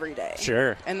something new every day.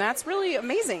 Sure. And that's really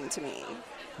amazing to me.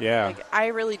 Yeah. Like I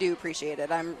really do appreciate it.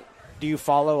 Do you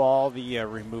follow all the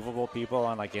removable people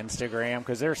on like Instagram?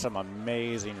 Because there's some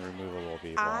amazing removable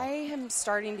people. I am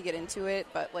starting to get into it,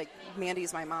 but like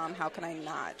Mandy's my mom. How can I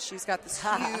not? She's got this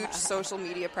huge social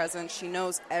media presence. She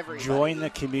knows everybody. Join the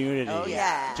community. Oh,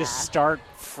 yeah. Just start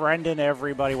friending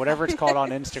everybody, whatever it's called on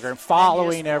Instagram,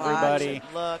 following everybody. Watch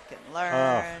and look and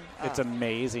learn. It's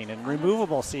amazing. And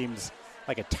removable seems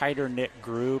like a tighter knit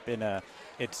group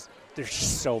there's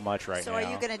just so much right now. So are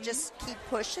you going to just keep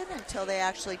pushing until they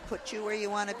actually put you where you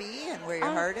want to be and where your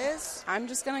heart is? I'm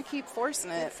just going to keep forcing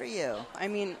it. Good for you. I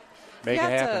mean, Make it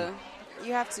happen.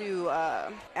 You have to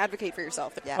advocate for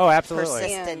yourself. Yeah. Oh, absolutely.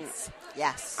 Persistence.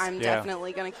 Yes. I'm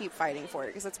definitely going to keep fighting for it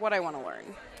because it's what I want to learn.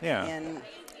 Yeah. And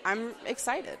I'm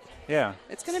excited. Yeah.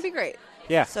 It's going to be great.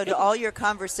 Yeah. So do all your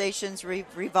conversations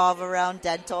revolve around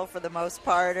dental for the most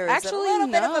part, or is it a little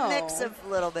bit of a mix of a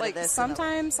little bit like of this?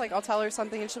 Sometimes, like I'll tell her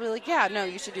something and she'll be like, "Yeah, no,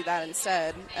 you should do that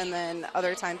instead." And then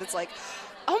other times it's like,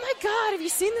 "Oh my God, have you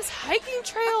seen this hiking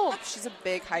trail?" She's a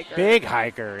big hiker. Big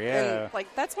hiker, yeah. And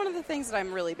like that's one of the things that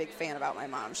I'm really big fan about my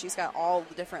mom. She's got all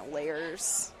the different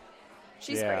layers.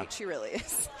 She's great. She really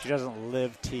is. She doesn't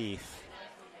live teeth.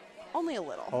 Only a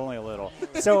little. Only a little.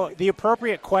 So the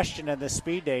appropriate question in this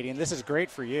speed dating, this is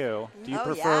great for you. Do you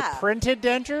prefer printed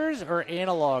dentures or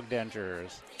analog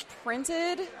dentures?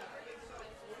 Printed,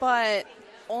 but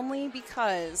only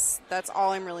because that's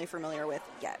all I'm really familiar with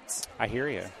yet. I hear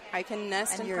you. I can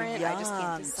nest and print. Young I just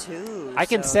can't design. too. I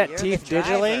can set teeth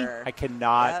digitally. Driver. I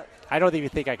cannot. Yep. I don't even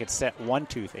think I could set one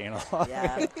tooth analog.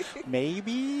 Yeah.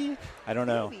 Maybe. I don't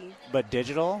know. Maybe. But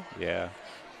digital, yeah.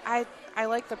 I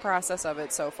like the process of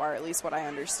it so far, at least what I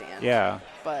understand. Yeah.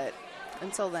 But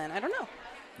until then, I don't know.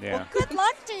 Yeah. Well, good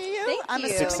luck to you. Thank I'm you.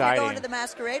 assuming exciting. you're going to the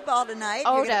masquerade ball tonight.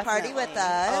 Oh, you're going to definitely. party with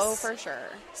us. Oh, for sure.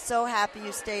 So happy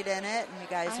you stayed in it, and you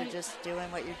guys are just doing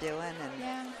what you're doing. And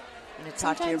Yeah. going to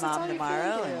talk to your Sometimes that's mom all you can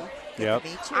tomorrow do. and get Yep. to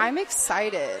meet you. I'm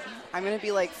excited. I'm going to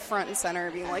be like front and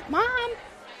center, being like, "Mom,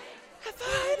 high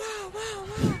five."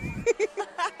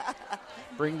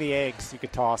 Bring the eggs. You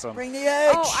could toss them. Bring the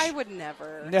eggs. Oh, I would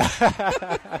never.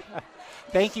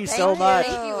 Thank you so much.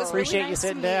 Thank you. It was Appreciate really you nice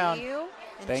sitting to meet down. you.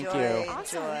 Thank Enjoy, you.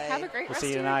 Awesome. Enjoy. Have a great We'll rest see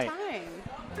you of tonight. your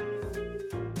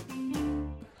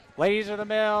time. Ladies of the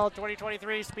Mill,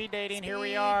 2023 speed dating. Here we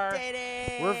Speed are.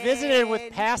 dating. We're visited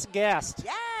with past guests.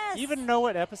 Yes. You even know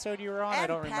what episode you were on? And I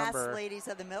don't past remember. Ladies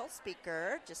of the Mill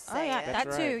speaker. Just Oh, saying. yeah, That's that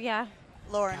right. too, yeah.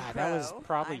 Lauren God, Crowe. that was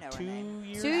probably I know her 2 name.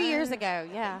 years 2 years ago,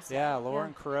 yeah. Yeah,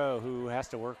 Lauren Crowe, who has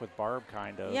to work with Barb,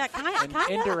 kind of. Yeah, kind And of.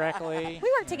 indirectly.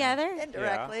 We work together.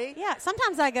 Indirectly. Yeah,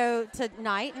 sometimes I go to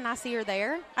night and I see her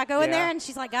there. I go in Yeah. there and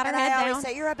she's like got her And head I down. always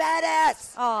say, you're a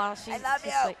badass. Oh, I love she's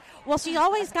you. sweet. Well, she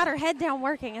always got her head down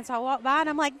working, and so I walk by and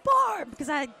I'm like, Barb, because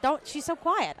I don't. She's so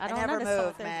quiet. I don't never notice move,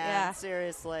 something. man. Yeah.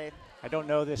 Seriously. I don't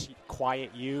know this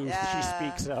quiet you Yeah. she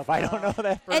speaks of. I don't know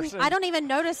that And person. I don't even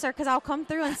notice her because I'll come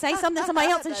through and say something to somebody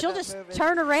else, and she'll just moving.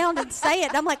 turn around and say it.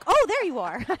 And I'm like, oh, there you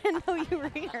are. I didn't know you were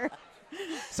here.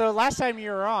 So last time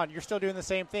you were on, you're still doing the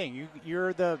same thing.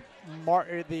 You're the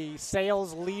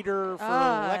sales leader for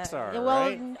Lexar, Well,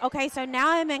 right? okay, so now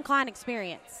I'm in client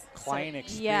experience. Client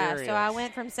Yeah, so I experience.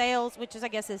 went from sales, which is, I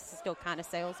guess, is still kind of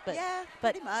sales, but Yeah,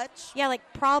 but pretty much. yeah, like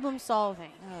problem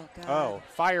solving. Oh, God. Oh,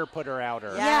 fire putter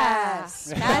outer.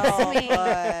 Yes. Yeah, that's Well me.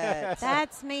 put.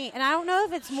 That's me. And I don't know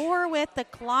if it's more with the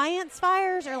client's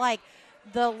fires or like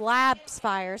the lab's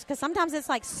fires, because sometimes it's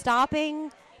like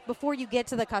stopping before you get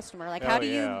to the customer. Like, how Oh, do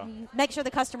yeah. you make sure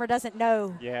the customer doesn't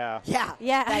know? Yeah. Yeah.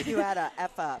 Yeah. That you had a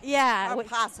F up. Yeah. Or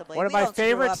possibly. One of We my don't screw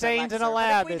favorite up at sayings in a Lexar, but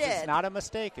lab if is we it's did- not a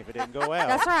mistake if it didn't go well.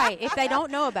 That's right. If they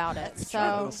don't know about it.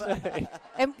 So,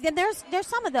 and then there's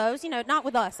some of those, not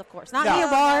with us, of course. Not No. me or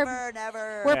Barb.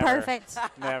 Never. We're Never. perfect.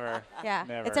 Never. Yeah.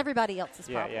 Never. It's everybody else's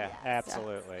Yeah, problem. yeah,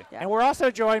 absolutely. Yeah. And we're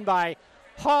also joined by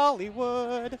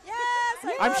Hollywood.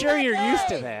 Yes. I'm sure you're used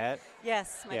to that.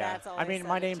 Yes, my dad's always I mean, said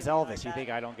my it name's to me Elvis. like you that. think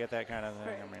I don't get that kind of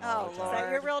thing? I mean, all the time. Is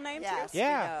that your real name, Yes, too?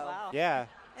 Yeah. we know. Wow. Yeah.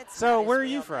 It's So not his where are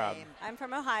you real from? name. I'm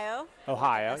from Ohio.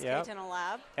 Ohio, SK yeah. Dental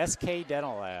Lab. SK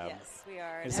Dental Lab. Yes, we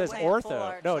are. It And says I went full ortho.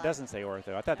 arch No, it lab. doesn't say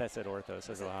ortho. I thought that said ortho. It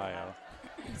says Ohio.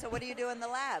 So what do you do in the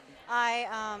lab?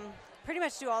 I pretty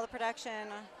much do all the production.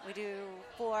 We do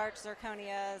full arch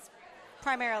zirconias,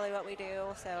 primarily what we do.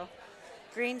 So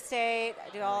green state, I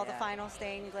do all the final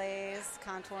stain glaze,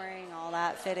 contouring, all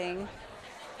that, fitting.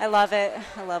 I love it.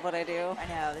 I love what I do. I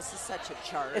know, this is such a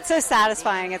chart. It's so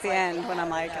satisfying at the end when I'm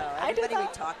like, I do everybody we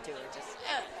that. talk to are just...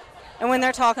 And when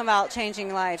they're talking about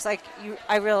changing lives, like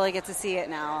I really get to see it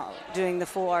now, doing the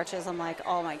full arches. I'm like,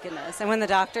 oh my goodness. And when the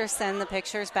doctors send the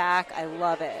pictures back, I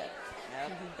love it.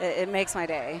 Yep. It makes my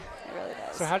day. It really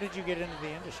does. So how did you get into the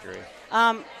industry?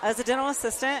 As a dental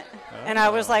assistant, and I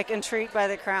was like intrigued by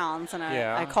the crowns, and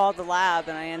I called the lab,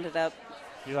 and I ended up.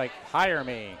 You're like, hire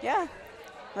me. Yeah.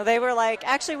 Well, they were like,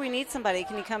 actually, we need somebody.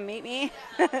 Can you come meet me?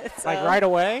 So, like right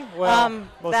away? Well,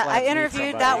 most I labs need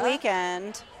interviewed somebody. that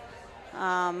weekend.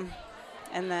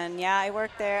 And then, I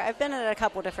worked there. I've been at a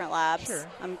couple different labs. Sure.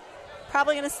 I'm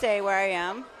probably going to stay where I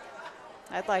am.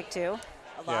 I'd like to.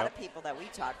 A lot of people that we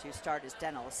talk to start as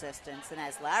dental assistants, and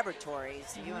as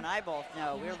laboratories, you and I both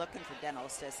know we're looking for dental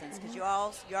assistants because you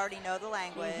already know the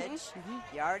language.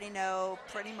 You already know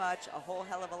pretty much a whole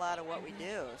hell of a lot of what we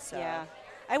do. So. Yeah.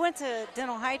 I went to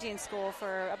dental hygiene school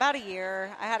for about a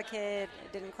year. I had a kid.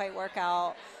 It didn't quite work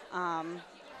out.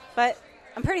 But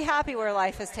I'm pretty happy where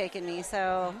life has taken me,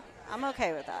 so I'm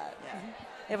okay with that.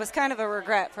 Yeah. It was kind of a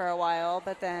regret for a while,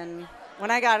 but then when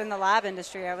I got in the lab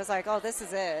industry, I was like, oh, this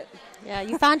is it. Yeah,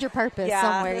 you found your purpose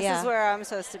somewhere. This is where I'm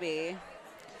supposed to be.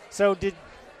 So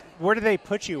where did they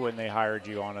put you when they hired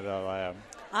you onto the lab?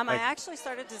 I actually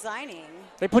started designing.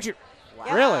 They put you...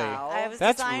 Wow. Really? I was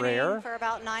That's designing rare. for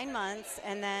about 9 months,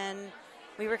 and then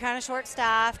we were kind of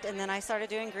short-staffed, and then I started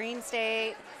doing green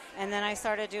state, and then I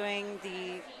started doing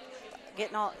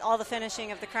getting all the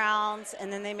finishing of the crowns,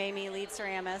 and then they made me lead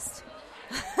ceramist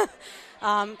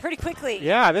pretty quickly.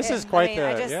 Yeah, this is quite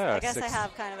I guess I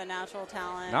have kind of a natural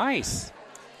talent. Nice.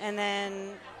 And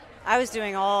then I was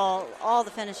doing all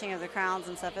the finishing of the crowns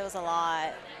and stuff. It was a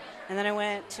lot. And then I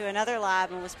went to another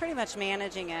lab and was pretty much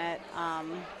managing it.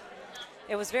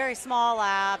 It was a very small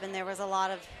lab, and there was a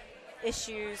lot of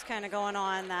issues kind of going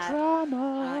on that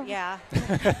drama. Yeah.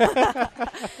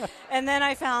 And then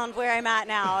I found where I'm at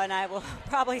now, and I will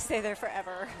probably stay there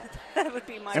forever. That would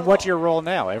be my And goal. what's your role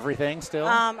now? Everything still?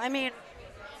 I mean,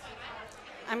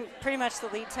 I'm pretty much the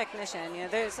lead technician. You know,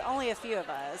 there's only a few of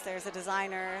us. There's a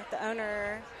designer, the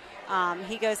owner.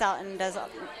 He goes out and does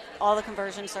all the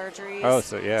conversion surgeries. Oh,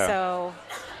 so yeah. So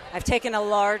I've taken a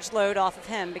large load off of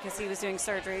him because he was doing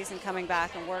surgeries and coming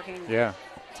back and working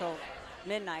till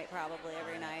midnight probably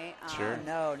every night. Sure.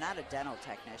 No, not a dental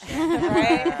technician.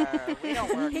 Right? We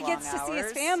don't work He long gets to see his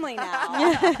hours. family now.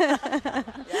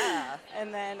 Yeah.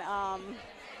 And then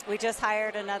we just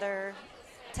hired another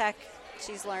tech.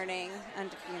 She's learning,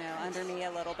 under me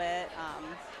a little bit.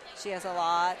 She has a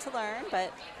lot to learn,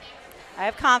 but I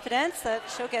have confidence that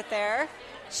she'll get there.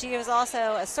 She was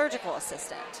also a surgical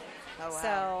assistant. Oh, wow.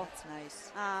 So that's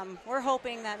nice. We're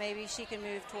hoping that maybe she can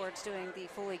move towards doing the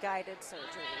fully guided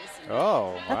surgeries.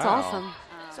 Oh, That's wow. awesome.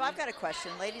 So I've got a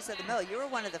question. Ladies of the Mill, you were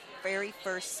one of the very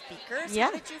first speakers. Yeah.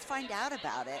 How did you find out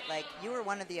about it? Like, you were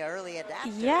one of the early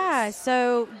adapters. Yeah,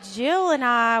 so Jill and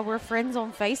I were friends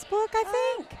on Facebook,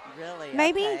 I think. Really?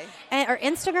 Maybe. Okay. Or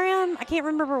Instagram. I can't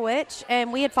remember which.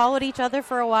 And we had followed each other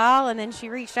for a while, and then she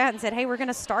reached out and said, hey, we're going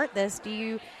to start this.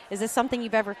 Is this something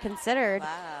you've ever considered?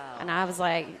 Wow. And I was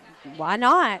like, why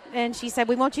not? And she said,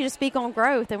 we want you to speak on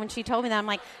growth. And when she told me that, I'm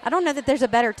like, I don't know that there's a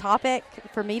better topic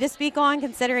for me to speak on,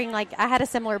 considering like I had a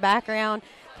similar background,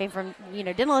 came from,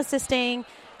 dental assisting,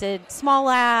 did small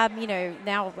lab,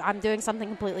 now I'm doing something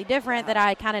completely different that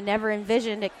I kind of never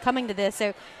envisioned it coming to this.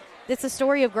 So it's a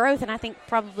story of growth, and I think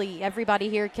probably everybody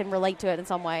here can relate to it in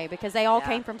some way because they all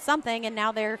came from something, and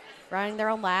now they're running their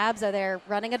own labs or they're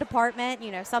running a department,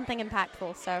 something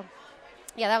impactful. So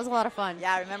yeah, that was a lot of fun.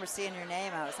 Yeah, I remember seeing your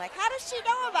name. I was like, how does she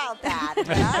know about that?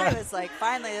 And I was like,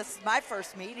 finally, this is my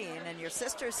first meeting, and your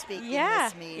sister's speaking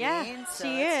this meeting. Yeah, so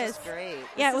she it's is. Just great.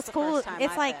 Yeah, This it was is the cool. first time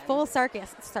It's I've like been. full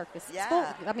circus.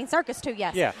 Yeah. Circus too,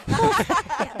 yes. Yeah.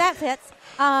 Yeah, that fits.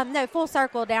 No, full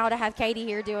circle now to have Katie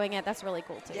here doing it. That's really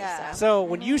cool too. Yeah. So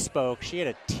when you spoke, she had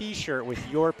a T-shirt with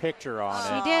your picture on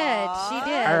She it. did.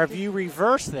 She did. Or have you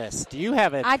reversed this? Do you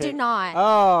have it? I do not.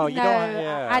 Oh, you no, don't.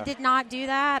 Yeah. I did not do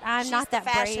that. I'm She's not the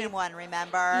that fashion braid. one,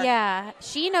 remember? Yeah,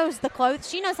 she knows the clothes.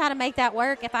 She knows how to make that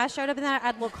work. If I showed up in that,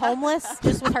 I'd look homeless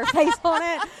just with her face on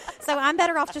it. So I'm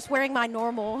better off just wearing my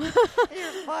normal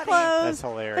clothes. That's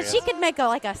hilarious. But she could make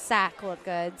a sack look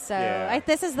good. So Yeah.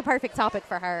 this is the perfect topic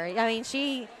for her. I mean,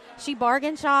 she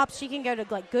bargain shops. She can go to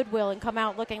like Goodwill and come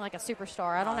out looking like a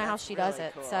superstar. I don't know how she does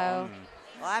it. cool. So.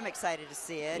 Well, I'm excited to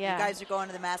see it. Yeah. You guys are going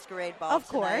to the masquerade ball Of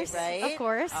tonight, course, right? of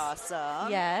course. Awesome.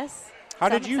 Yes. How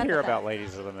So did I'm you excited hear about that. about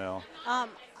Ladies of the Mill?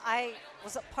 I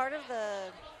was a part of the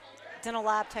dental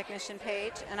lab technician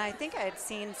page, and I think I had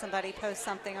seen somebody post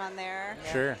something on there.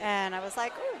 Sure. And I was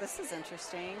like, oh, this is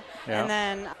interesting. Yeah. And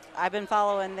then I've been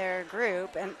following their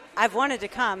group, and I've wanted to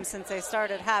come since they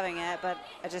started having it, but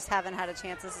I just haven't had a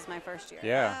chance. This is my first year.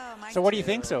 Yeah. Oh, mine So what do you too.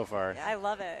 think so far? I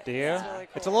love it. Do you? It's really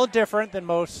cool. It's a little different than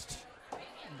most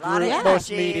A lot of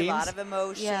most energy, meetings. a lot of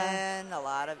emotion, Yeah. a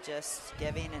lot of just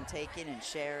giving and taking and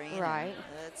sharing. Right.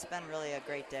 And it's been really a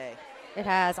great day. It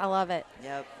has. I love it.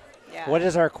 Yep. Yeah. What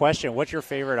is our question? What's your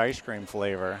favorite ice cream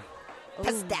flavor?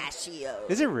 Pistachio.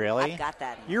 Is it really? I've got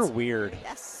that. in You're this. weird.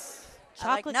 Yes. I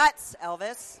Chocolate- like nuts,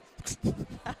 Elvis.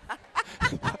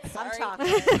 I'm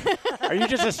chocolate. Are you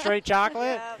just a straight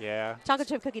chocolate? Yep. Yeah. Chocolate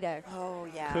chip cookie dough. Oh,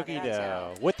 yeah. Cookie that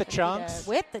dough. With the Cookie chunks? dough.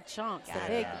 With the chunks. Yeah. The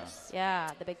big. Yeah,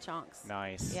 the big chunks.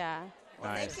 Nice. Yeah.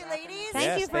 Well, Nice. thank you, ladies. Thank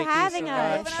Yes, you for thank you having so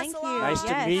us. much. Thank you. Nice to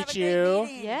Yes. meet Have a great you.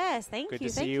 meeting. Yes, thank Good you.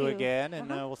 to see Thank you again,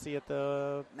 and Uh-huh. we'll see you at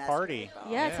the Masquerade party.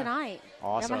 ball. Yeah, tonight. I'm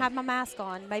Awesome. gonna have my mask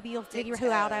on. Maybe you'll figure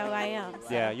who out I am.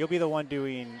 Yeah, you'll be the one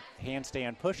doing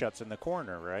handstand push-ups in the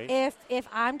corner, right? If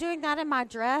I'm doing that in my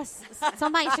dress,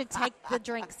 somebody should take the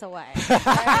drinks away.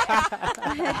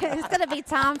 It's gonna be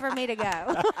time for me to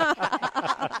go.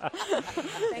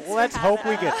 Let's hope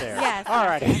we get there. Yes. All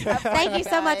right. Thank you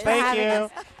so much for Thank having you.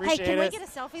 us. Appreciate Hey, can we it. get a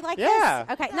selfie like Yeah.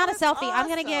 this? Okay, not a selfie. I'm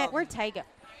gonna get. awesome. Where'd Tay go?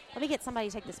 Let me get somebody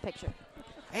to take this picture.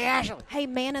 Hey, Ashley. Hey,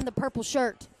 man in the purple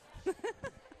shirt.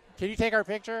 Can you take our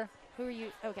picture? Who are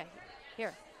you? Okay,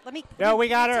 here. Let me. No, we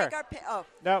got her. Take our oh,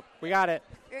 Nope, we got it.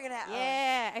 you're going to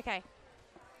Yeah. Okay.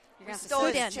 We You're gonna have to stole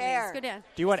scoot his in. chair. Scoot in.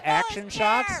 Do you want action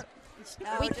shots?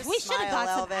 No, We just should have smile, got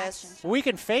some Elvis. action. We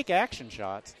can fake action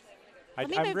shots. Let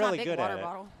me I'm move really my big good water at it.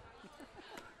 bottle.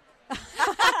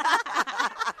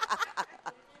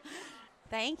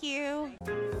 Thank you.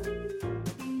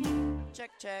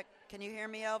 Check, check. Can you hear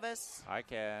me, Elvis? I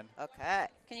can. Okay.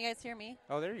 Can you guys hear me?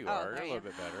 Oh, there you Oh, are. there You're a you little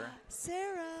bit better.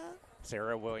 Sarah.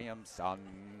 Sarah Williamson.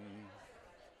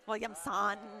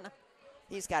 Williamson.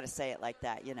 He's got to say it like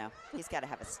that, you know. He's got to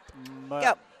have a... Ma-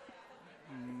 Go.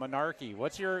 Monarchy.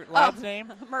 What's your lab's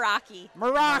name? Meraki.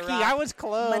 Meraki. I was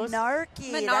close. Monarchy.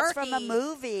 That's from a Monarchy.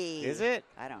 movie. Is it?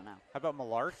 I don't know. How about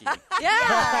Malarkey?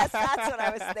 Yes, that's what I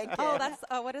was thinking. Oh, that's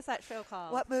what is that show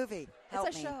called? What movie? Help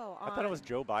It's a me. show. I thought it was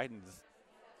Joe Biden's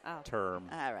term.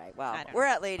 All right. Well, I don't we're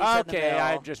at Ladies of the Okay, Mill.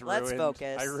 I just Let's ruined.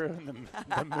 focus. I ruined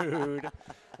the mood.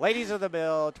 Ladies of the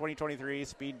Mill, 2023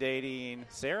 speed dating.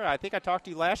 Sarah, I think I talked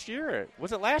to you last year.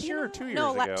 Was it last year or 2 years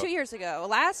ago? 2 years ago.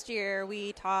 Last year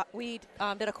we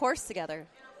did a course together,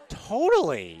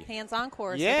 Totally. hands-on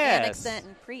course Yes. with Annexent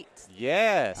and Preet.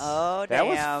 Yes. Oh, that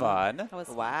was damn. fun. That was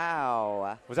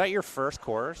Wow. Was that your first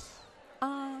course?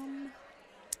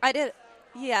 I did.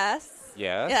 Yes.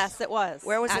 Yes. Yes, it was.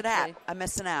 Where was actually. it at? I'm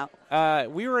missing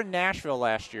out. We were in Nashville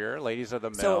last year, Ladies of the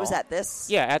Mill. So it was at this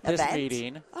Yeah, at this event?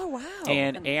 meeting. Oh, wow.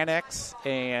 And Annex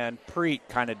and Preet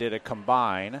kind of did a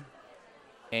combine,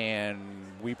 and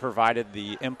we provided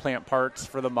the implant parts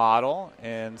for the model,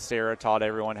 and Sarah taught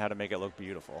everyone how to make it look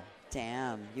beautiful.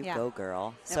 Damn, you Yeah. go,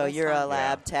 girl. It So was you're a fun.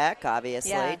 lab tech,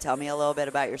 obviously. Yes. Tell me a little bit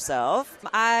about yourself.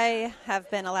 I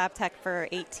have been a lab tech for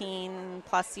 18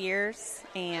 plus years,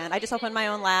 and I just opened my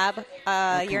own lab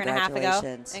a year and a half ago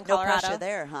Congratulations. in No Colorado. pressure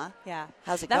there, huh? Yeah.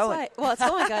 How's it That's going? why. Well, it's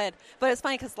going good, but it's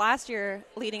funny because last year,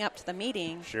 leading up to the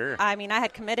meeting, Sure. I mean, I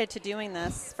had committed to doing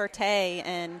this for Tay,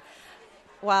 and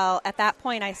well, at that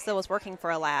point, I still was working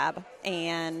for a lab,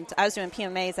 and I was doing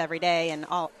PMAs every day and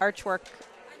all arch work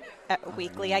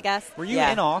weekly, I guess. Were you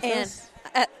in office?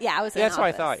 And, yeah, I was in That's what I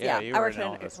office. thought. Yeah, you I were worked in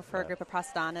office. for a group of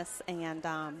prosthodontists,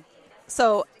 and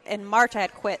so in March I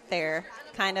had quit there,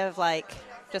 kind of like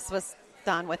just was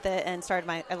done with it, and started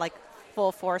my like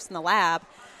full force in the lab.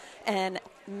 And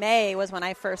May was when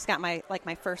I first got my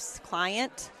first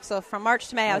client. So from March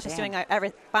to May, I was just doing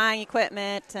buying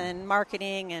equipment and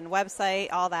marketing and website,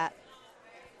 all that.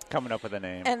 Coming up with a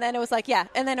name. And then it was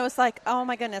like, oh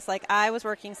my goodness, like I was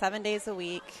working 7 days a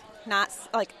week, not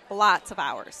like lots of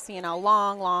hours,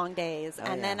 long days.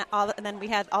 And then we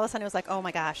had all of a sudden it was like, oh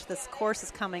my gosh, this course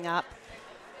is coming up.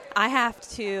 I have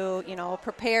to,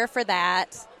 prepare for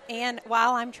that. And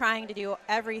while I'm trying to do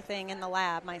everything in the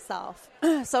lab myself.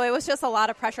 So it was just a lot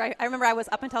of pressure. I remember I was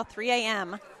up until 3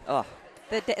 a.m.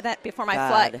 that before my God.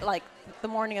 flight, like the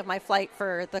morning of my flight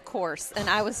for the course, and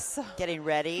I was so Getting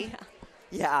ready.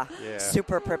 Yeah. Yeah.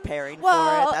 Super preparing for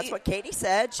Well, it. That's what Katie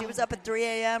said. She was up at 3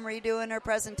 a.m. redoing her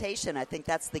presentation. I think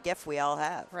that's the gift we all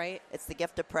have. Right. It's the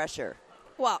gift of pressure.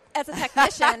 Well, as a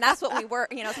technician, that's what we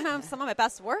work. You know, sometimes some of my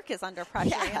best work is under pressure.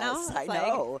 Yes, you know, I It's like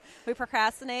know. we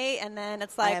procrastinate, and then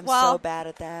it's I like, am well, so bad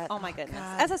at that. oh my goodness.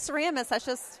 God. As a ceramist, that's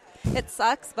just it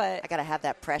sucks, but I got to have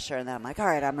that pressure, and then I'm like, all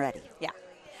right, I'm ready. yeah.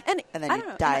 And then I you don't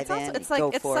know, dive it's also, in It's and like go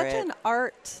it's for such it. an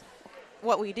art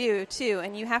what we do too,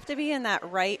 and you have to be in that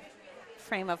right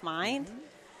frame of mind. Mm-hmm.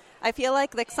 I feel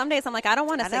like some days I'm like, I don't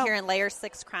want to I sit know. here and layer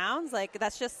 6 crowns. Like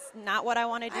that's just not what I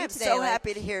want to do I'm today. so Like,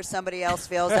 happy to hear somebody else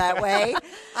feels that way.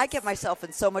 I get myself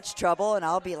in so much trouble, and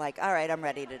I'll be like, all right, I'm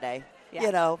ready today. Yeah.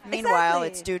 You know, meanwhile, Exactly.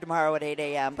 it's due tomorrow at 8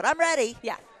 a.m., but I'm ready.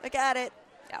 Yeah. I got it.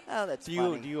 Yeah. Oh, that's Do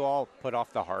funny. you all put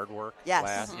off the hard work? Yes.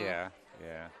 Class? Mm-hmm.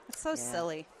 Yeah. It's so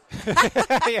silly.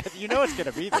 Yeah. You know it's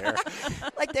going to be there.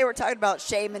 Like they were talking about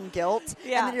shame and guilt.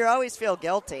 Yeah. And then you always feel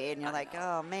guilty, and you're like,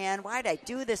 oh, man, why'd I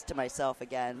do this to myself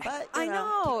again? But, I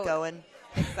know. keep going.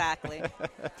 Exactly.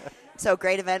 So,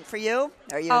 great event for you.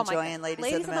 Are you Oh, my enjoying God. Ladies,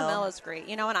 Ladies of the Mill? is great.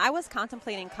 You know, and I was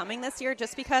contemplating coming this year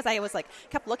just because I was like,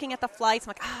 kept looking at the flights. I'm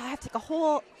like, I have to take a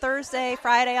whole Thursday,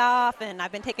 Friday off, and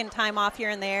I've been taking time off here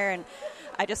and there. And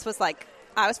I just was like,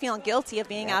 I was feeling guilty of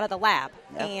being out of the lab.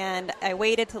 Yep. And I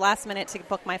waited to the last minute to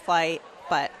book my flight,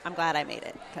 but I'm glad I made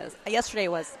it because yesterday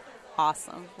was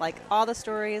awesome. Like all the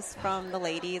stories from the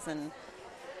ladies and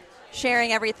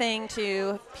sharing everything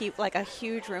to like a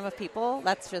huge room of people.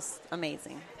 That's just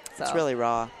amazing. So, It's really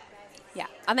raw. yeah,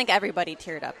 I think everybody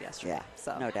teared up yesterday. Yeah,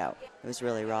 so no doubt. It was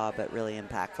really raw, but really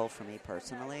impactful for me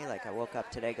personally. Like, I woke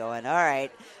up today going, all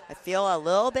right, I feel a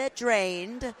little bit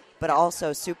drained, but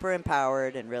also super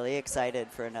empowered and really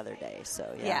excited for another day.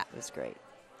 So, yeah. It was great.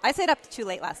 I stayed up too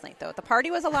late last night, though. The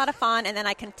party was a lot of fun, and then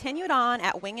I continued on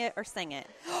at Wing It or Sing It.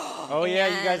 Oh, yeah.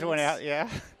 You guys went out. Yeah.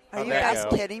 Are How'd you that guys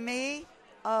go? kidding me?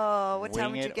 Oh, what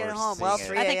time Wing did you it get or home? sing Well, it?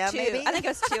 3 I think a.m. 2. maybe? I think it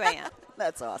was 2 a.m.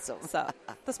 That's awesome. So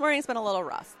this morning's been a little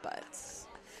rough,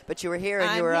 But you were here and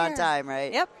I'm you were on here. time,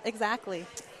 right? Yep, exactly.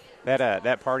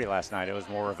 That party last night, it was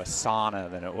more of a sauna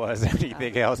than it was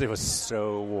anything else. It was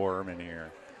so warm in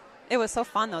here. It was so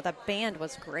fun, though. The band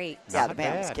was great. Yeah, Not the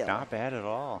band was bad. killer. Not bad at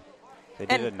all. They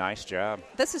did And- a nice job.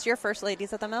 This is your first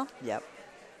Ladies at the Mill, Yep.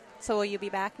 so will you be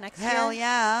back next year? Hell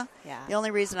yeah. Yeah. The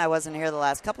only reason I wasn't here the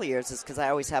last couple of years is because I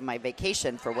always have my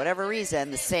vacation for whatever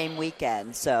reason the same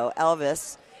weekend. So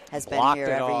Elvis has been Blocked here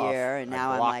it every off. year, and I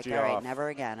now I'm blocked like, you all right, off. never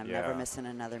again. I'm Yeah. never missing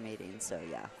another meeting. So,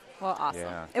 yeah. Well, awesome.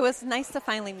 Yeah. It was nice to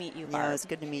finally meet you, Yeah, Barb. it was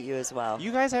good to meet you as well.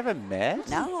 You guys haven't met?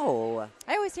 No.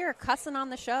 I always hear her cussing on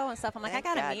the show and stuff. I'm like, Thank I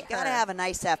got to God. meet You her. got to have a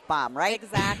nice F-bomb, right?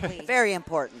 Exactly. Very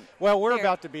important. Well, we're Here.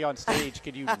 about to be on stage.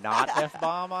 Can you not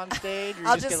F-bomb on stage? Or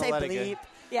I'll you just gonna say let it bleep. go?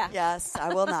 Yeah. Yes,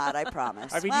 I will not. I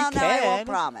promise. I mean, well, you no, I can. won't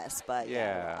promise, but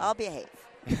Yeah. I'll behave.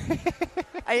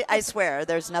 I swear,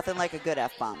 there's nothing like a good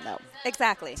F-bomb, though,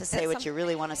 Exactly. to say what you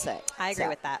really want to say. I agree So,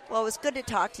 with that. Well, it was good to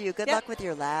talk to you. Good Yep. luck with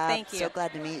your lab. Thank you. So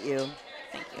glad to meet you.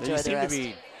 Thank you. Enjoy You the seem to rest.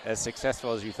 be as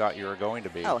successful as you thought you were going to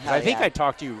be. Oh, hell I think yeah. I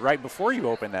talked to you right before you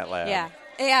opened that lab.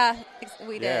 Yeah.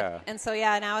 We did. Yeah. And so,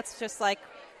 now it's just like,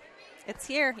 it's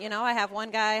here. You know, I have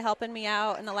one guy helping me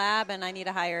out in the lab, and I need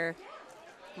to hire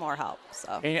more help.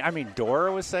 So, And, I mean, Dora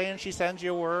was saying she sends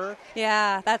you work.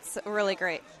 yeah, that's really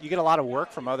great. You get a lot of work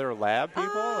from other lab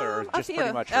people, or A just few.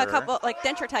 pretty much a her? couple, like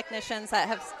denture technicians that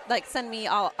have, like, send me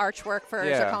all arch work for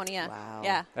Yeah. zirconia. Wow.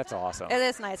 Yeah. That's awesome. It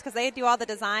is nice because they do all the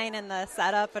design and the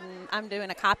setup, and I'm doing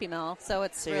a copy mill, so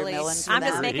it's So you're really. milling for I'm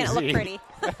just them? making it look Easy. pretty.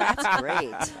 That's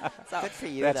great. So, Good for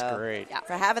you, That's though. great. Yeah.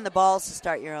 For having the balls to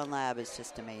start your own lab is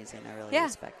just amazing. I really Yeah.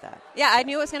 respect that. yeah, I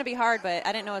knew it was going to be hard, but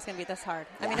I didn't know it was going to be this hard.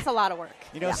 I mean, Yeah. it's a lot of work.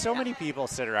 You know, so many people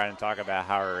sit around and talk about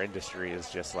how our industry is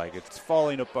just like it's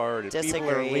falling apart and people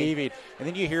are Disagree. leaving. And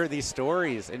then you hear these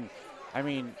stories, and I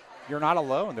mean, you're not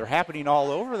alone. They're happening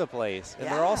all over the place. And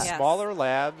they're all Yeah. Yes. smaller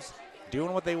labs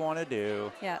doing what they want to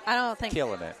do, Yeah, I don't think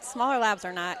killing it. smaller labs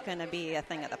are not going to be a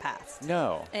thing of the past.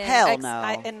 No. And Hell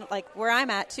no. And like where I'm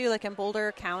at too, like in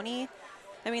Boulder County,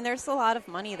 I mean, there's a lot of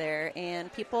money there,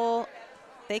 and people,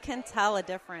 they can tell a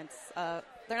difference. They're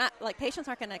not like patients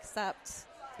aren't going to accept,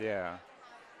 Yeah.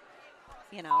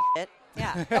 you know. It.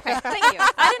 Yeah. Okay. Thank you.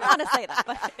 I didn't want to say that,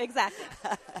 but exactly.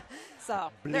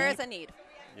 So there is a need.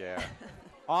 Yeah.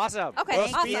 Awesome. Okay, Well,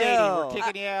 awesome. speed dating. We're Uh,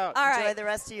 kicking you out. All Enjoy right. the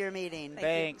rest of your meeting.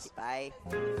 Thanks. Bye.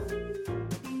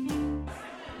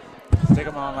 Stick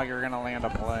them on like you're going to land a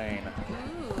plane.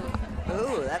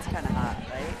 Ooh, that's kind of hot,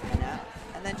 right? I know.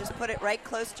 And then just put it right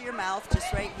close to your mouth,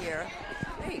 just right here.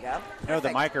 There you go. No,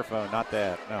 the microphone, not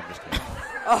that. No, I'm just kidding.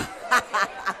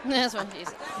 That's what she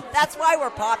said. That's why we're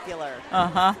popular.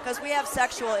 Uh-huh. Because we have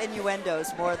sexual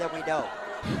innuendos more than we don't.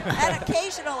 And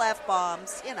occasional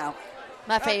F-bombs, you know.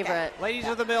 My favorite. Ladies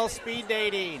of the Mill, speed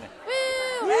dating.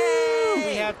 Woo! Yay!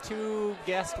 We have 2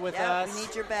 guests with us. We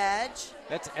need your badge.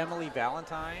 That's Emily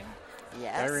Valentine.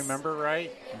 Yes. I remember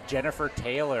right. Jennifer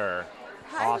Taylor.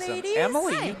 Hi, awesome. ladies.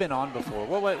 Emily, Hi. You've been on before.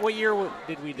 What year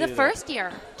did we do The that? first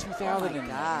year.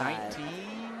 2019.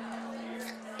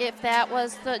 If that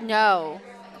was that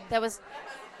was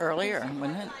Earlier,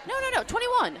 wasn't it? no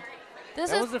 21. That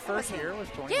was the first year. Was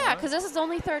 21. Yeah, because this is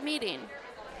only 3rd meeting.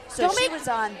 So she was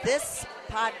on this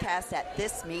podcast at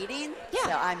this meeting? Yeah.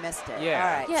 So I missed it. Yeah.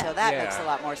 All right. Yeah. So that Yeah. makes a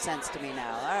lot more sense to me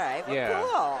now. All right. Well, Yeah.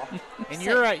 cool. And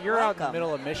you're out in the Welcome.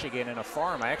 middle of Michigan in a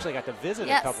farm. I actually got to visit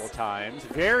Yes. a couple times.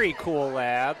 Very cool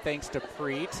lab, thanks to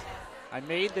Preet. I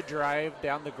made the drive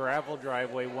down the gravel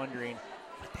driveway wondering,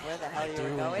 Where the hell you were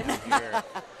doing going? here?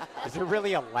 Is there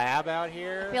really a lab out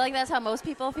here? I feel like that's how most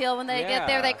people feel when they get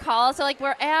there. Yeah. They call us. They're like,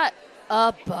 we're at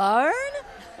a barn?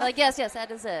 We're like, yes,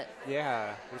 that is it.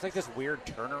 Yeah. There's like this weird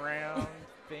turnaround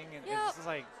thing. And Yep. it's just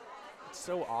like, it's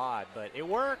so odd, but it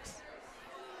works.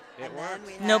 It And works. then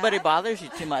we have Nobody bothers you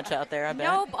too much out there, I bet.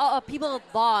 Nope. People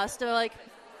lost. They're like,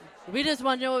 we just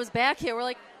want to know what was back here. We're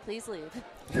like, please leave.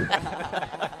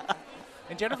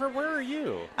 And Jennifer, where are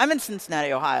you? I'm in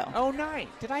Cincinnati, Ohio. Oh, nice.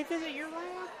 Did I visit your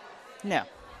lab? No.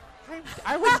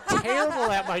 I was terrible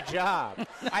at my job.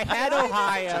 I had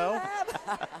Ohio,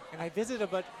 and I visited,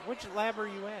 but which lab are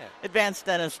you at? Advanced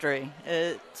dentistry.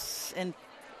 It's in,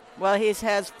 well, he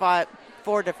has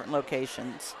 4 different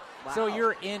locations. Wow. So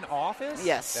you're in office?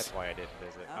 Yes. That's why I didn't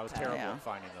visit. I was Okay. terrible Yeah. at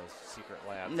finding those secret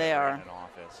labs. They that were are. in an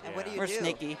office. And what do you We're do?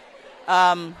 sneaky.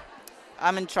 I'm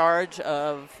in charge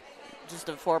of just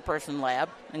a 4-person lab,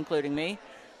 including me.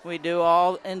 We do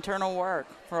all internal work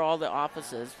for all the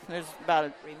offices. There's about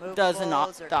a Removable, dozen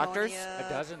doctors. zirconia, A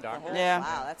dozen doctors? the whole- Yeah.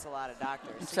 Wow, that's a lot of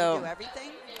doctors. So So- you do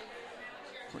everything?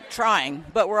 We're trying,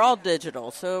 but we're all digital,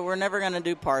 so we're never going to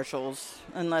do partials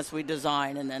unless we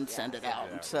design and then send it out.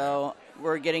 Yeah, So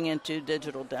we're getting into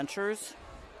digital dentures.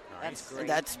 That's great.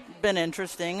 That's been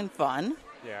interesting and fun.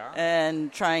 Yeah.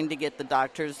 And trying to get the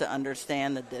doctors to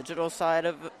understand the digital side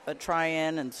of a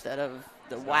try-in instead of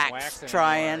the It's not wax wax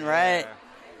try-in, anymore, right? yeah.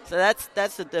 So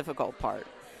that's the difficult part.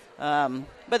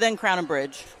 But then Crown and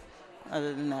Bridge,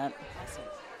 other than that.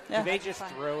 Yeah. Do they just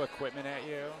throw equipment at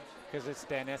you? Because it's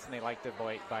Dennis and they like to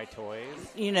buy toys?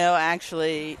 You know,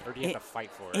 actually, Or do you have to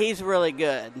fight for it? he's really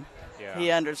good. Yeah.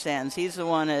 He understands. He's the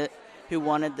one who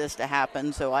wanted this to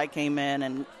happen, so I came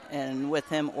in and with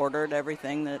him ordered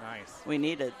everything that Nice. we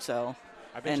needed. So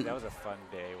I bet you and that was a fun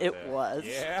day. With it was.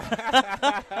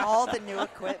 Yeah. All the new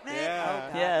equipment? Yeah.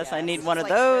 Oh, God, yes, I need This one is of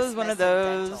like those, one of Christmas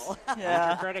in those. dental. With your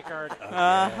Yeah. credit card.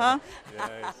 Uh-huh.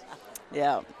 Yes.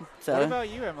 Yeah. So What about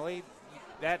you, Emily?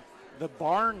 The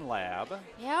barn lab.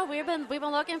 Yeah, we've been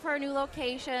looking for a new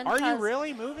location. Are you 'cause-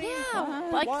 really moving? Yeah,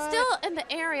 like What? still in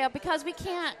the area because we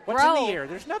can't What's grow. in the air?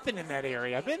 There's nothing in that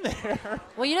area. I've been there.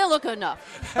 Well, you didn't look good enough.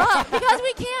 But because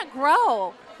we can't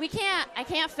grow, I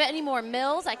can't fit any more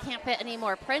mills. I can't fit any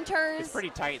more printers. It's pretty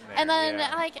tight in there. And then,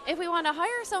 yeah. like, if we want to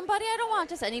hire somebody, I don't want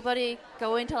just anybody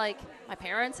go into, like, my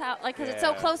parents' house, like, because it's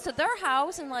so Yeah. close to their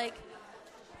house and, like,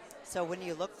 So when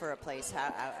you look for a place,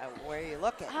 where are you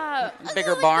looking?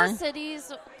 Bigger like barn? The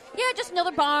cities. Yeah, just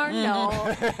another barn.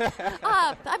 Mm-hmm.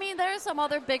 No. I mean, there's some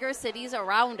other bigger cities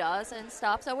around us and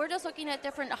stuff. So we're just looking at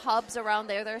different hubs around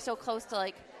there. They're so close to,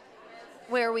 like,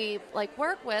 where we, like,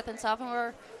 work with and stuff. And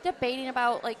we're debating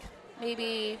about, like,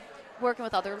 maybe working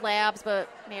with other labs. But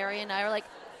Mary and I are like,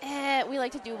 we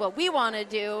like to do what we want to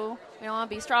do. We don't want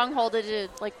to be strongholded to,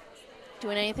 like,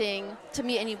 doing anything to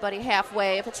meet anybody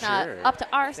halfway if it's not Sure. up to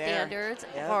our Fair. standards,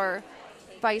 Yep. or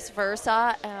vice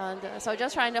versa. And so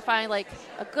just trying to find, like,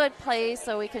 a good place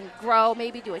so we can grow,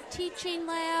 maybe do a teaching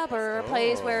lab or a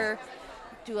place Oh. where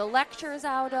do a lectures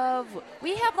out of.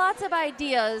 We have lots of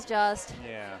ideas, just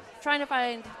Yeah. trying to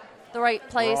find the right We're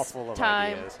all place, full of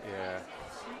time, ideas. Yeah.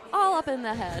 all up in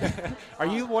the head. Are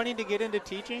you wanting to get into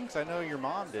teaching? 'Cause I know your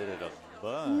mom did it a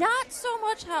bunch. Not so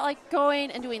much how, like, going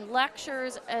and doing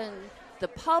lectures and the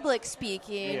public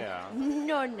speaking. Yeah.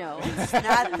 No. It's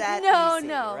not that No, easy,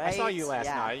 no. right? I saw you last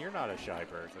Yeah. night. You're not a shy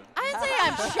person. I didn't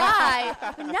say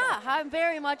I'm shy. I'm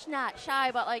very much not shy,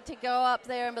 but, like, to go up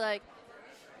there and be like,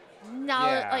 no,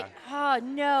 Yeah. like, oh,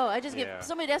 no. I just Yeah. get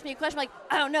somebody ask me a question, I'm like,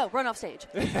 I don't know, run off stage.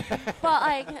 But,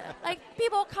 like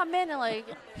people come in and, like,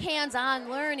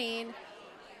 hands-on learning.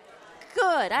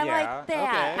 Good. I Yeah, like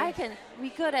that. okay. I can be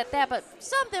good at that. But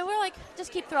something, we're like,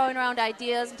 just keep throwing around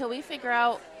ideas until we figure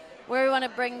out where we want to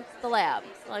bring the lab.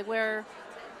 Like, where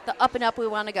the up and up we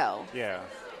want to go. Yeah.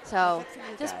 So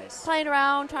guys. just playing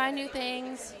around, trying new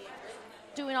things,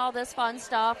 doing all this fun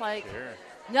stuff. Like Sure.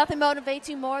 nothing motivates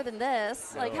you more than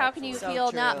this. No, like how can you absolutely.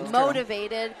 feel So not true.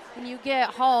 motivated when you get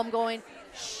home going,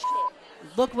 shit,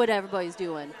 look what everybody's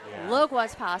doing. Yeah. Look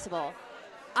what's possible.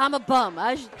 I'm a bum.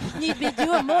 I need to be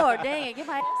doing more. Dang it, get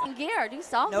my ass in gear. Do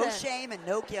something. No shame and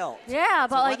no guilt. Yeah,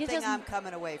 but So like one it thing just I'm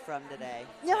coming away from today.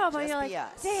 yeah, So but you're just be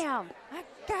like, us. damn,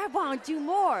 I want to do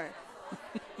more.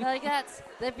 Like that's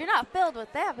if you're not filled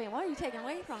with that, man, what are you taking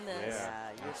away from this? Yeah,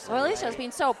 you're so Or at least right. just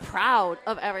being so proud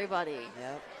of everybody.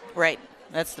 Yep. Right.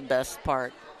 That's the best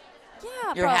part.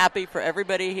 Yeah, You're bro. happy for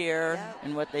everybody here Yep.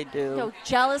 and what they do. You know,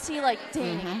 jealousy, like,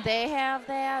 dang, they have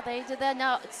that, they did that.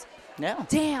 No, it's, Yeah.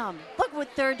 damn, look what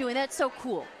they're doing. That's so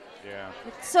cool. Yeah.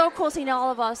 It's so cool seeing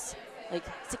all of us, like,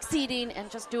 succeeding and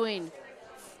just doing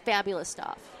fabulous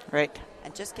stuff. Right.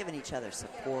 And just giving each other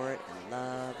support and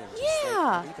love. And just Yeah.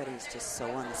 like everybody's just so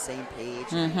on the same page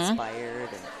and inspired.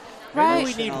 And Right.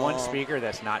 Maybe we need one emotional. speaker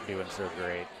that's not doing so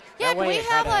great. Yeah, That can way we it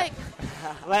have, kinda-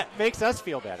 like, that makes us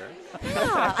feel better.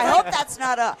 yeah. I hope that's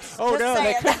not us. Oh, Just no,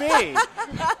 saying. that could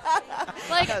be.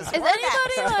 Like, Because is we're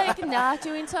not. anybody, like, not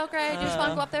doing so great? Just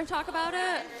want to go up there and talk about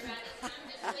it?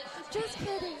 Just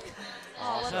kidding.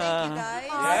 Oh, well, thank you guys.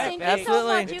 Aw, Yeah, thank you absolutely. so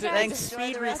much. You It's a- guys thanks. Enjoy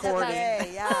Speed the rest of the recording.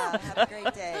 day. Yeah, have a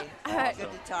great day. All right.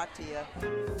 Good to talk to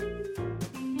you.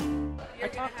 I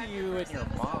talked to you and your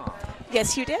mom.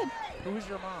 Yes, you did. Who's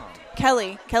your mom?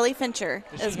 Kelly Fincher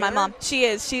Is she is my here? mom. She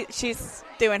is. She's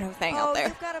doing her thing Oh, out there.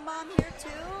 you've got a mom here too?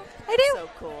 I do. So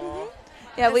cool.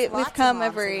 Yeah, There's we've lots of come moms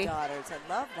every. and daughters.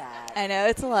 I love that. I know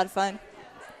it's a lot of fun.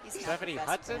 He's not Stephanie the best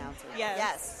Hudson? pronouncer. Yes.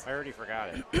 Yes. I already forgot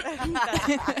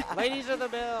it. Ladies of the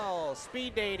Mill,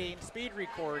 speed dating, speed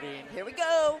recording. Here we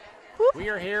go. We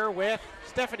are here with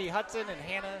Stephanie Hudson and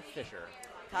Hannah Fischer.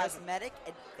 Cosmetic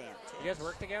advantage. You guys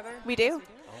work together? We do.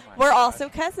 Oh my We're God. also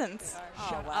cousins.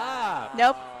 Shut up.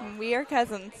 Nope, we are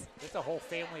cousins. It's a whole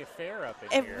family affair up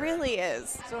in It here. really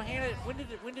is. So Hannah, when did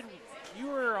you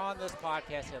were on this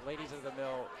podcast at Ladies of the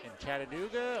Mill in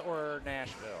Chattanooga or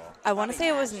Nashville? I want to say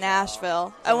it was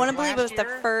Nashville. So I want to believe it was last the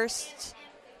year? first.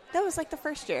 That was like the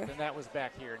first year. Then that was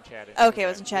back here in Chattanooga. Okay, it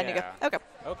was in Chattanooga. Yeah. Okay.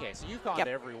 Okay, so you've gone Yep.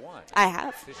 to every one. I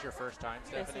have. Is this your first time,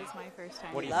 This Stephanie? is my first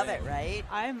time. What do you Love think? it, right?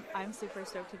 I'm super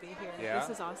stoked to be here. Yeah? This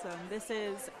is awesome. This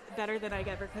is better than I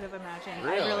ever could have imagined.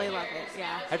 Really? I really love it.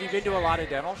 Yeah. Have you been to a lot of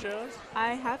dental shows?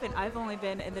 I haven't. I've only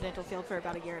been in the dental field for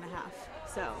about a year and a half.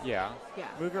 So Yeah. Yeah.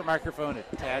 Move your microphone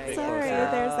a tad bit Sorry,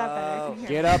 closer. there's that better. Can you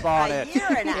hear Get me? up on A it. year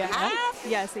and a Yeah. half?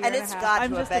 Yes, a year And and it's a half. got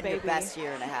I'm to have just a been your baby. best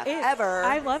year and a half It- ever.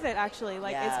 I love it actually.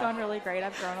 Like it's Yeah. gone really great.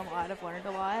 I've grown a lot. I've learned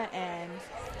a lot, and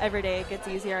every day it gets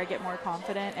easier. I get more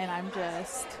confident, and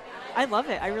I love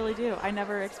it. I really do. I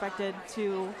never expected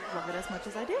to love it as much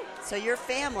as I do. So your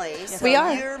family. Yes. So We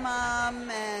are. Your mom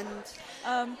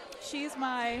and She's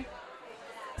my.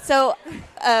 So,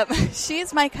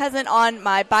 she's my cousin on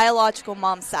my biological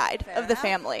mom's side Fair of the enough.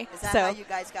 family. Is that so, how you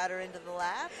guys got her into the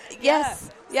lab? yes,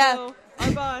 yeah, So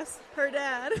our boss, her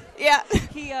dad. yeah.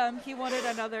 He wanted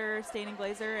another staining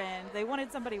glazer, and they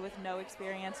wanted somebody with no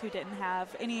experience who didn't have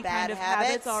any Bad kind of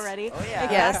habits? already. Oh, yeah.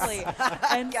 Exactly.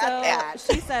 And Got so that.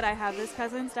 she said, I have this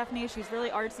cousin, Stephanie. She's really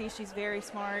artsy. She's very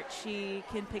smart. She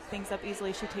can pick things up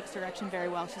easily. She takes direction very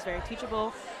well. She's very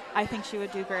teachable. I think she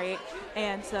would do great.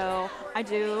 And so I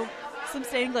do some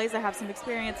staining glaze. I have some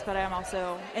experience, but I'm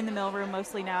also in the mill room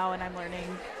mostly now, and I'm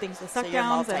learning things with So suck you're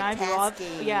downs, and I do all,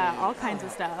 multitasking. all kinds of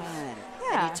Oh, stuff. fun.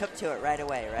 Yeah. And you took to it right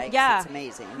away, right? 'Cause Yeah. It's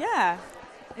amazing. Yeah.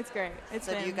 It's great.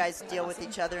 So do you guys deal with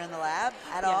each other in the lab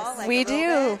at Yes. all? Like we a little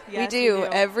do. bit? We Yes, do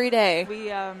every day.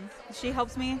 We she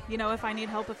helps me, if I need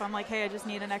help, if I'm like, hey, I just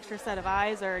need an extra set of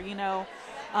eyes, or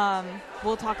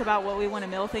we'll talk about what we want to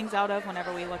mill things out of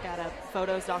whenever we look at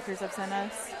photos doctors have sent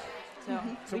us. So,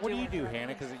 So what do you do,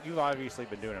 Hannah? Because you've obviously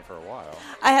been doing it for a while.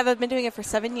 I have been doing it for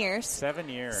 7 years. 7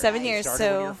 years. 7 You years. started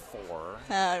So when you were 4.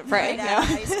 right, Right no. out of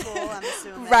high school, I'm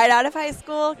assuming. Right out of high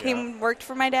school, Yeah. came and worked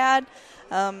for my dad.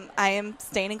 I am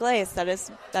stain and glaze. That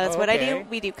is what I do. okay.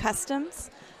 We do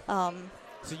customs.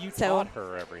 So you taught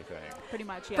her everything. Pretty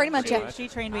much, yeah. Pretty much, yeah. She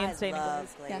trained me in staining I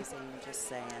glaze. love glazing, just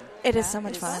saying. It is Yeah. so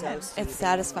much It is fun. so It's soothing.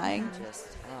 satisfying. Just,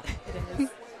 It is.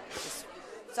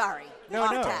 sorry. No,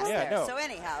 Off no, task yeah, there. no. So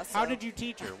anyhow. How did you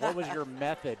teach her? What was your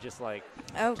method? Just like,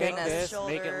 Oh take goodness. this,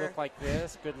 make it Shoulder. look like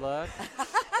this. Good luck.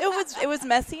 It was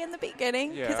messy in the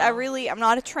beginning because Yeah. I'm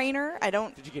not a trainer. I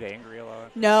don't. Did you get angry a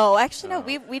lot? No, actually, no.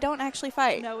 Oh. We don't actually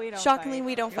fight. No, we don't Shockingly, fight.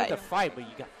 we don't You had fight. to fight, but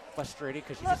you got frustrated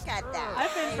because you Look just. at that.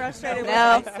 I've been frustrated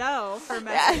No. with myself for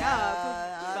messing Yeah.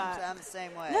 up. But I'm the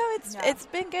same way. No, Yeah. it's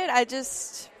been good. I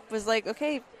just was like,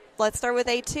 okay, let's start with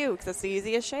A2 because it's the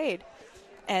easiest shade.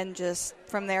 and just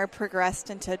from there progressed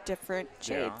into different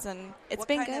shades, Yeah. and it's what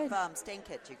been kind good. of stain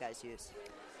kit do you guys use?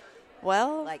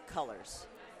 Well, Like colors.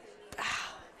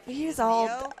 we use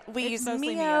Mio? we It's use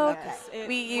mostly Mio. Mio, 'cause it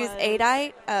We use was-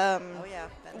 Adite. Oh yeah,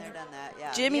 been there, done that.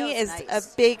 Yeah. Jimmy Mio's is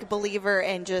nice. a big believer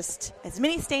in just as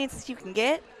many stains as you can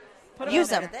get. Put a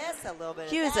Use little them. bit of this, a little bit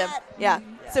of Use them. that. Yeah.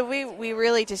 Yeah. So we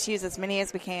really just use as many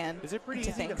as we can. Is it pretty to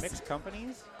easy to things. mix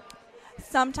companies?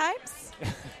 Sometimes.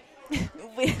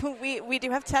 we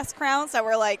do have test crowns that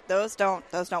we're like, those don't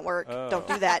work. Oh. Don't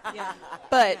do that. Yeah.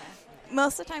 But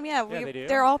most of the time, they do.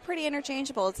 they're all pretty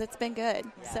interchangeable. It's been good.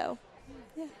 Yeah. So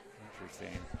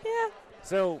Interesting. yeah.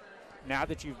 So now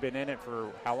that you've been in it for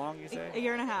how long, you say? A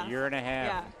year and a half. A year and a half.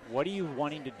 Yeah. What are you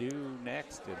wanting to do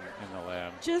next in the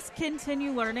lab? Just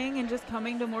continue learning and just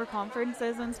coming to more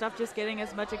conferences and stuff, just getting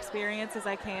as much experience as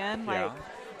I can. Yeah. Like,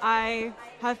 I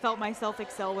have felt myself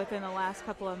excel within the last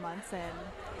couple of months, and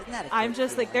Isn't that a I'm good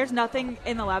just like, feeling? there's nothing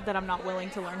in the lab that I'm not willing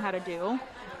to learn how to do.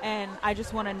 And I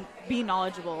just want to be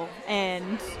knowledgeable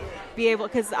and be able,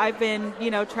 because I've been,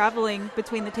 traveling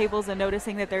between the tables and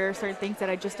noticing that there are certain things that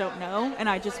I just don't know, and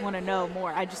I just want to know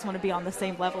more. I just want to be on the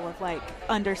same level of, like,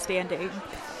 understanding.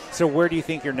 So where do you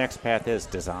think your next path is?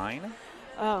 Design?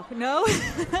 Oh, no.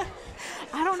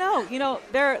 I don't know.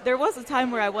 There was a time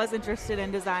where I was interested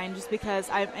in design just because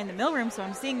I'm in the mailroom, so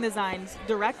I'm seeing designs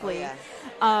directly.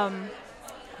 Oh, yeah.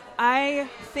 I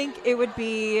think it would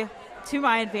be to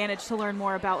my advantage to learn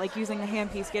more about, like, using the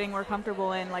handpiece, getting more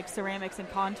comfortable in, like, ceramics and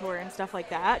contour and stuff like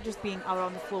that, just being out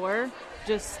on the floor.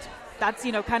 That's,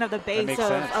 kind of the That base makes of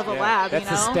sense. a Yeah. lab, That's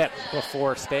you know? the step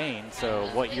before stain. So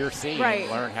what you're seeing, Right.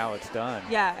 learn how it's done.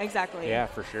 Yeah, exactly. Yeah,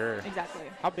 for sure. Exactly.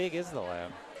 How big is the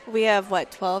lab? We have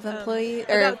 12 employees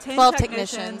or About 10 12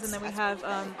 technicians, technicians, and then we have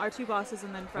our two bosses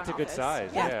and then front That's a good office. size.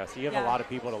 Yeah. So you have Yeah. a lot of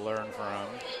people to learn from.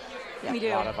 We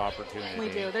do. A lot of opportunity. We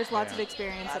do. There's lots Yeah. of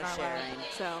experience A lot in of our lab. sharing.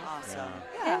 So Awesome.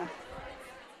 yeah.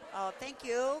 Oh, thank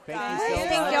you, Thank guys. you so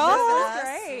Thank much. y'all. This was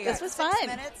Great. This This was 6 fun.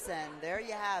 minutes, and there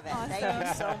you have it. Thank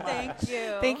you so much. Thank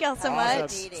you. Thank y'all so Awesome. much.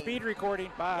 Speed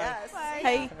recording. Bye. Yes.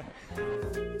 Hey.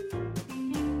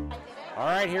 All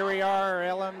right, here we are,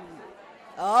 Ellen.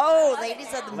 Oh,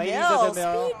 ladies of the Ladies mill. of the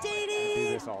mill. Speed I do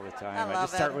dating. this all the time. I I love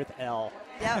just start it. with L.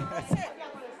 Yeah, that's it.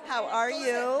 How are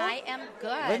you? I am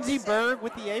good. Lindsay Berg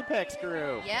with the Apex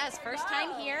crew. Yes, first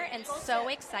time here and so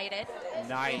excited.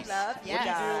 Nice. Love you What do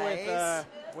you do with guys.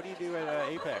 What do you do at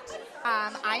Apex?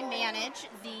 I manage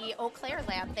the Eau Claire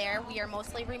lab there. We are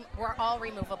mostly we're all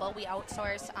removable. We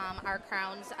outsource our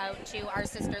crowns out to our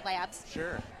sister labs.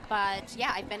 Sure. But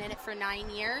yeah, I've been in it for 9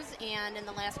 years, and in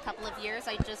the last couple of years,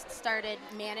 I just started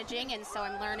managing, and so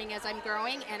I'm learning as I'm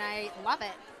growing, and I love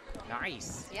it.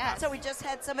 Nice. Yes. So we just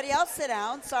had somebody else sit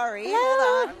down. Sorry.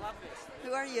 Hello. Hold on.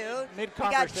 Who are you? We got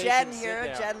Mid-conversation, Jen sit here.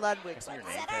 down. Jen Ludwig. What's your name,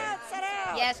 Sit Jen? down. Sit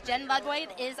down. Yes, Jen Ludwig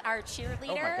is our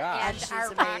cheerleader and She's our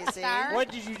rock amazing. star. What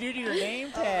did you do to your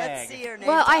name tag? Let's see your name.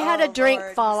 Well, I had a Oh, drink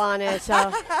Lord. fall on it, so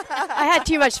I had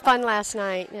too much fun last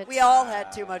night. We all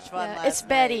had too much fun last It's night.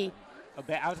 Betty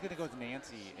I was going to go with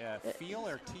Nancy. Feel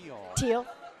or Teel? Teel.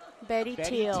 Betty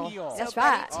Teel. Teel. That's So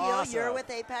right. Betty Teel, you're with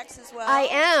Apex as well? I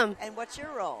am. And what's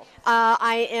your role?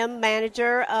 I am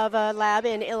manager of a lab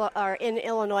in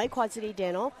Illinois, Quad City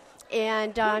Dental,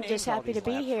 and I'm just happy to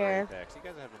be here. You guys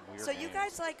have a weird So you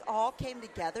guys all came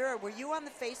together, or were you on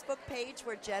the Facebook page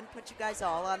where Jen put you guys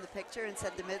all on the picture and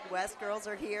said the Midwest girls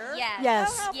are here? Yes.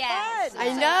 Yes. Oh, how Yes. fun.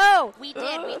 I know. We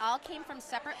did. We all came from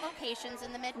separate locations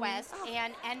in the Midwest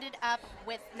and ended up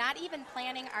with not even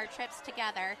planning our trips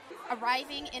together,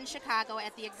 arriving in Chicago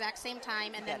at the exact same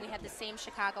time, and then we had the same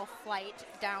Chicago flight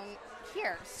down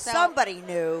here. So Somebody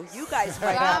knew. You guys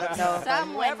might not know. But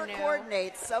someone whoever knew.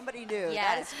 coordinates, somebody knew. That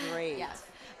Yes. is great. Yes.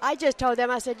 I just told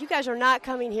them, I said, you guys are not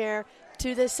coming here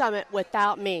to this summit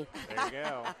without me. There you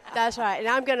go. That's right. And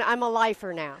I'm a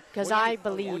lifer now because I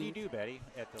believe. What do you do, Betty,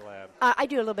 at the lab? I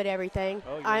do a little bit of everything.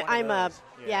 Oh, you're I'm one of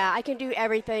those. yeah, I can do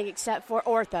everything except for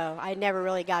ortho. I never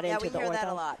really got Yeah, into we the hear ortho. that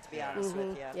a lot, to be honest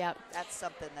with you. Yep. That's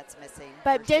something that's missing.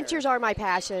 But for dentures sure. are my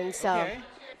passion, so. Okay.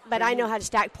 But I know how to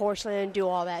stack porcelain and do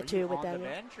all that Are too you with on them. the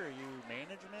bench or are you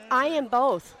management? I am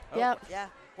both. Oh. Yep. Yeah.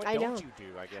 What I don't know. you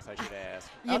do, I guess I should ask?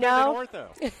 You Other know, than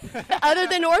ortho. other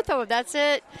than ortho, that's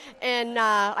it. And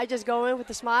I just go in with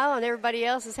a smile, and everybody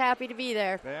else is happy to be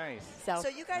there. Nice. So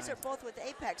you guys are both with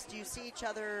Apex. Do you see each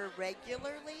other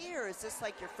regularly, or is this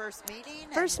like your first meeting?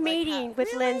 And, first like, meeting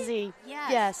with really? Lindsay.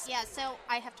 Yes. Yeah, so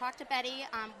I have talked to Betty.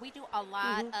 We do a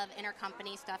lot Mhm. of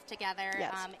intercompany stuff together.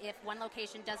 Yes. If one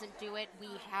location doesn't do it, we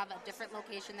have a different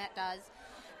location that does.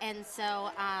 and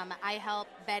so I help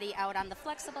Betty out on the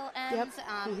flexible ends.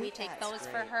 We take those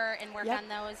for her and work on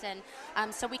those,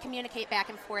 and so we communicate back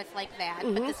and forth like that.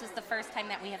 But this is the first time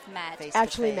that we have met.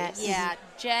 Actually met. Yeah,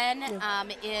 Jen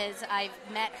I've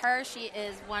met her. She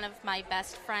is one of my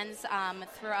best friends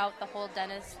throughout the whole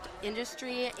dentist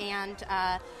industry, and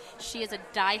she is a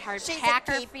diehard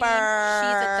Packer fan. She's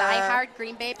a diehard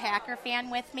Green Bay Packer fan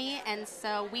with me, and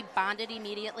so we bonded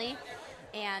immediately.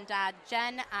 And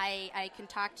Jen, I can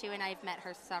talk to, and I've met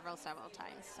her several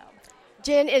times. So.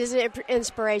 Jen is an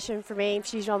inspiration for me.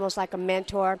 She's almost like a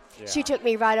mentor. Yeah. She took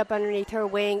me right up underneath her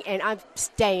wing, and I'm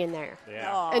staying there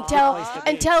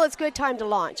until it's good time to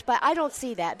launch. But I don't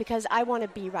see that because I want to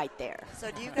be right there. So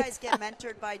do you guys get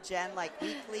mentored by Jen, like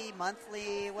weekly,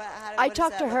 monthly? I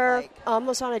talk to her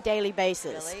almost on a daily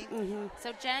basis. Really? Mm-hmm.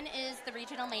 So Jen is the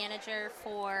regional manager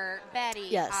for Betty.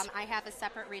 Yes. I have a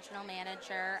separate regional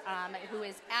manager who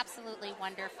is absolutely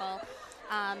wonderful.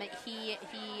 He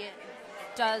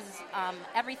does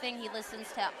everything. He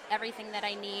listens to everything that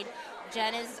I need.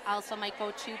 Jen is also my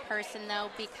go-to person, though,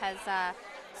 because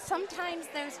sometimes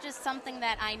there's just something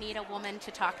that I need a woman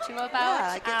to talk to about.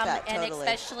 Yeah, I get that, and totally.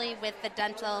 especially with the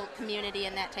dental community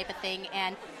and that type of thing.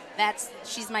 And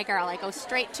she's my girl. I go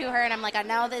straight to her, and I'm like, I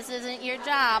know this isn't your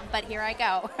job, but here I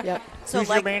go. Yep. So who's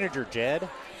your manager, Jed?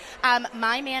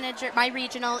 My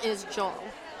regional is Joel.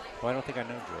 Well, I don't think I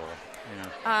know Joel.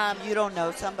 Yeah. You don't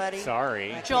know somebody?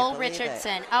 Sorry. Joel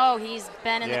Richardson. Oh, he's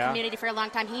been in the community for a long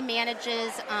time. He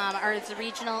manages or is the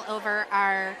regional over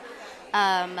our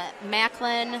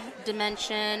Macklin,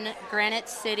 Dimension, Granite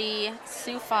City,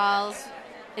 Sioux Falls.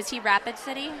 Is he Rapid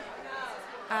City?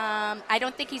 I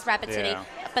don't think he's Rapid City,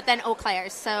 but then Eau Claire.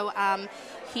 So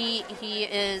he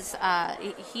is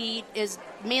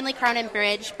mainly Crown and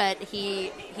Bridge, but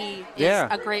he is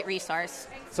a great resource.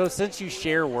 So since you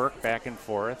share work back and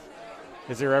forth,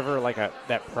 is there ever like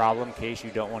that problem case you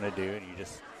don't want to do and you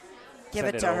just give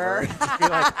it to over? her? You're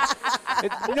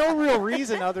like, no real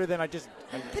reason other than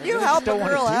Can you help a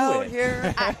girl out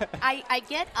here? I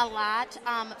get a lot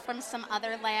from some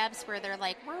other labs where they're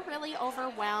like, we're really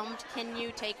overwhelmed. Can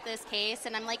you take this case?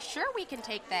 And I'm like, sure, we can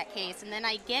take that case. And then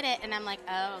I get it, and I'm like,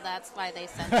 oh, that's why they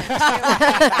sent it to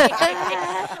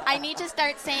I need to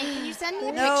start saying, can you send me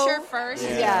a picture first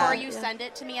before you send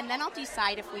it to me? And then I'll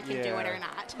decide if we can do it or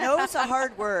not. No's a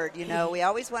hard word. We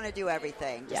always want to do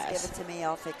everything. Just give it to me.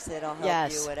 I'll fix it. I'll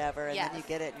help you, whatever. And then you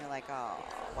get it, and you're like, oh,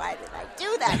 why did I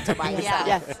do that to myself?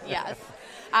 Yes.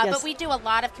 But we do a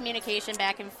lot of communication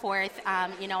back and forth.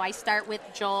 I start with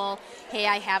Joel. Hey,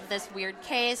 I have this weird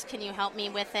case. Can you help me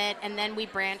with it? And then we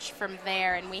branch from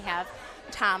there, and we have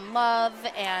Tom Love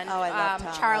and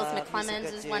Charles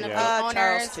McClemens is one of the owners.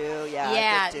 Charles too.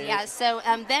 Yeah. So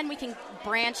then we can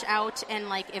branch out, and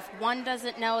if one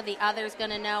doesn't know, the other's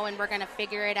going to know, and we're going to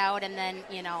figure it out. And then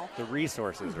the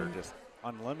resources are just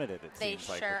unlimited. They seems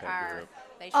sure like with that group.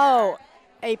 are.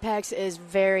 Apex is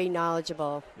very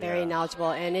knowledgeable,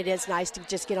 and it is nice to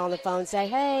just get on the phone and say,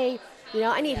 hey,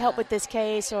 I need help with this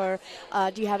case, or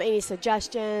do you have any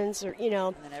suggestions, or,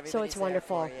 so it's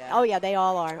wonderful. Oh, yeah, they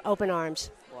all are. Open arms.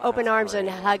 Open arms and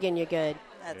hugging you good.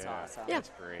 That's awesome. Yeah. That's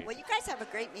great. Well, you guys have a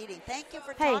great meeting. Thank you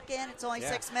for talking. It's only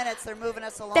 6 minutes. They're moving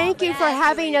us along. Thank you for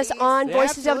having us on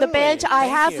Voices of the Bench. I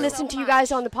have listened to you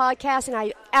guys on the podcast, and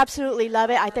I absolutely love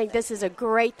it. I think this is a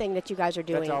great thing that you guys are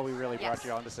doing. That's all we really brought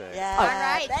you on to say. Yeah. All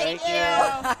right. Thank you.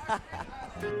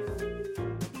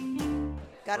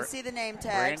 Got to see the name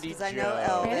tags because I know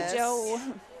Elvis. Brandy Joe.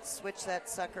 Switch that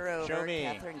sucker over. Show me.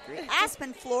 Kathryn Green.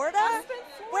 Aspen, Florida?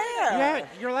 Where? Yeah,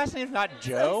 your last name's not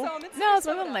Joe? No, it's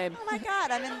my middle name. Oh, my God.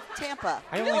 I'm in Tampa.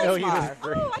 I only know you as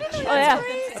Brandy.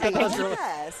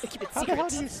 Yes. Keep it How secret.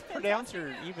 do you pronounce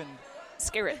your even...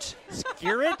 Scarage.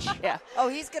 Scarage? Yeah. Oh,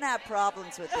 he's going to have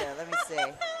problems with it. Let me see.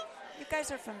 You guys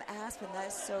are from Aspen. That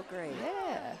is so great.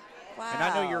 Yeah. Wow. And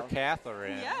I know you're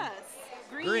Kathryn. Yes.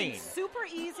 Green. Super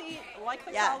easy. Like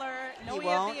the color. No he E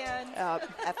won't. at the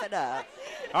end. F it up.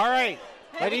 All right.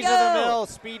 Here Ladies we of the go. Mill,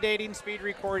 speed dating, speed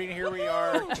recording. Here we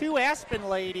are. Two Aspen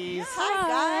ladies.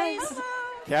 Hi, guys.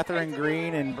 Kathryn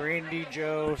Green and Brandy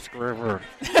Joe Scriver.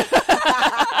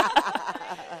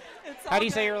 How do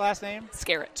you say your last name?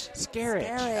 Scarage.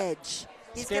 Scarage.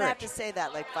 He's going to have to say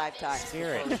that like 5 times.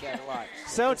 Scarage. before we get lunch.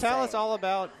 So tell us all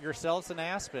about yourselves in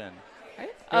Aspen.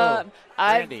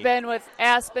 I've been with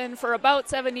Aspen for about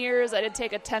 7 years. I did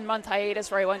take a 10-month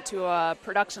hiatus where I went to a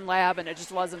production lab, and it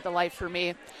just wasn't the life for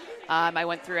me. I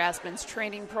went through Aspen's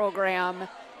training program,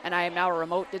 and I am now a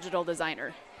remote digital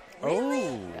designer. Really?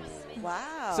 Oh.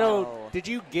 Wow. So, did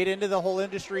you get into the whole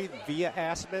industry via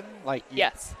Aspen?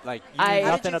 Yes. Like, you knew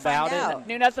nothing about it?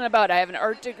 Knew nothing about it. I have an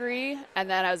art degree, and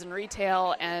then I was in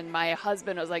retail, and my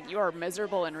husband was like, you are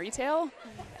miserable in retail.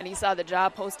 And he saw the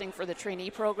job posting for the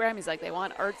trainee program. He's like, they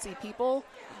want artsy people.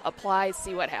 Apply,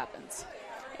 see what happens.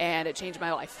 And it changed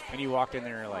my life. And you walked in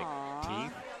there like,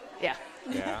 teeth? Yeah.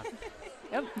 Yeah.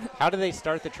 Yep. How did they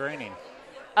start the training?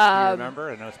 Do you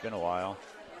remember? I know it's been a while.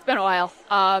 It's been a while.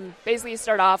 Basically, you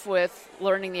start off with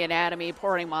learning the anatomy,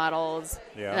 pouring models,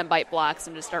 and then bite blocks,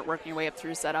 and just start working your way up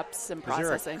through setups and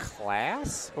processing. Is there a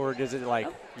class, or does it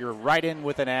you're right in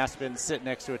with an Aspen, sit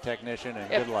next to a technician, and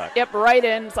good luck? Yep, right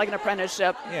in. It's like an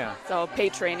apprenticeship. Yeah. So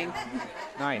paid training.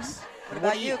 Nice. What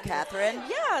about you, Kathryn?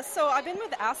 Yeah, so I've been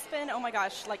with Aspen,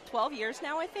 12 years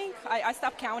now, I think. I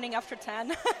stopped counting after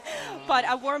 10. But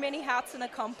I wore many hats in the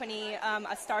company.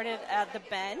 I started at the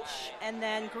bench and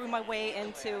then grew my way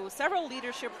into several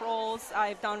leadership roles.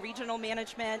 I've done regional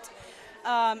management.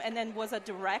 And then was a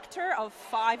director of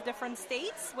 5 different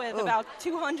states with about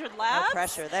 200 labs. No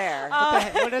pressure there.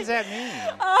 What does that mean?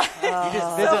 You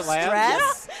just visit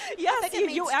labs? Yes,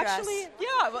 you stress. actually,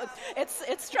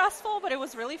 it's stressful, but it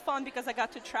was really fun because I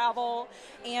got to travel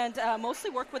and mostly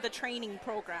work with the training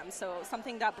program, so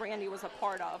something that Brandy was a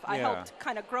part of. I helped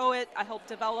kind of grow it. I helped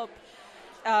develop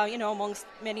amongst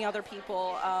many other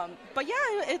people. But yeah,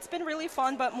 it's been really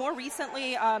fun, but more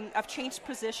recently I've changed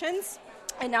positions.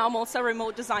 And now I'm also a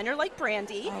remote designer like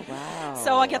Brandy. Oh, wow.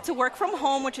 So I get to work from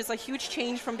home, which is a huge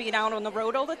change from being out on the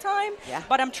road all the time. Yeah.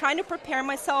 But I'm trying to prepare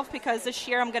myself because this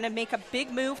year I'm going to make a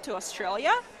big move to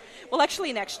Australia. Well,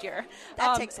 actually next year.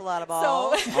 That takes a lot of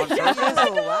balls. So, On purpose?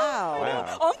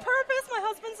 Wow. On purpose. My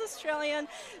husband's Australian.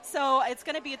 So it's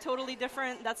going to be totally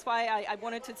different. That's why I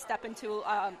wanted to step into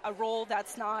a role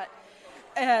that's not...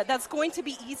 that's going to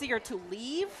be easier to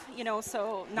leave,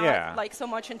 so not like so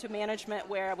much into management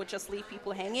where I would just leave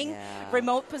people hanging. Yeah.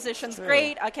 Remote position's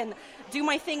great. I can do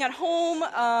my thing at home,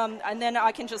 and then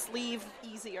I can just leave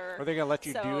easier. Are they going to let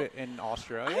you do it in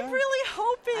Australia? I'm really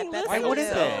hoping. Why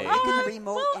wouldn't they? You can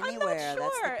remote I'm anywhere.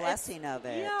 not sure. That's the blessing of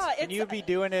it. Yeah, and you'd be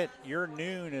doing it, your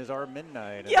noon is our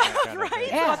midnight. Yeah, right.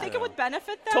 So I think it would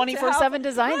benefit them 24/7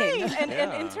 designing. Right.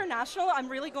 And international, I'm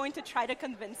really going to try to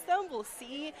convince them. We'll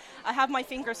see. I have my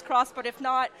fingers crossed, but if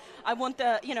not, I want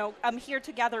I'm here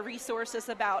to gather resources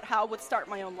about how I would start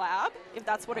my own lab, if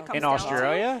that's what it comes down to. In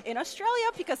Australia? In Australia,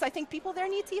 because I think people there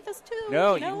need teethus too.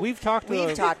 No, we've talked to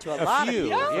a lot of few.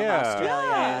 people from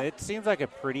Australia. Yeah, it seems like a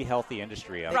pretty healthy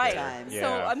industry out right. there. Yeah.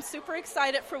 So I'm super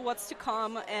excited for what's to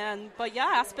come, but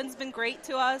Aspen's been great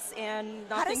to us, and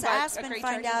nothing but how does a Aspen great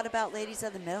find journey. out about Ladies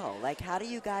of the Mill? How do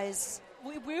you guys...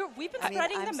 We've been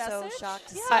spreading the I'm message. so shocked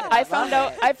to see I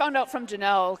found out from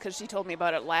Janelle because she told me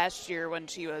about it last year when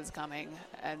she was coming,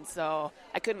 and so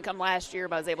I couldn't come last year,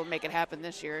 but I was able to make it happen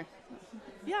this year.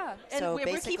 Yeah, and so we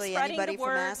basically keep spreading anybody the word.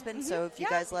 from Aspen. So if you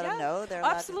guys let them know, they're allowed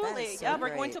to absolutely. So yeah, we're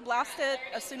great. going to blast it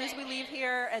as soon as we leave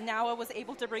here. And now I was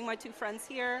able to bring my 2 friends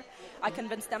here. I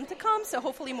convinced them to come, so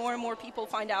hopefully more and more people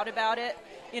find out about it.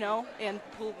 And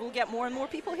we'll get more and more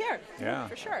people here. Yeah,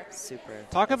 for sure. Super.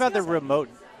 Talk about the remote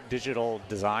digital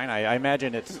design. I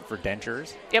imagine it's for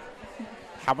dentures. Yep.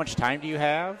 How much time do you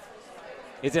have?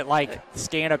 Is it like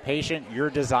scan a patient,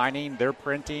 you're designing, they're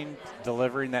printing,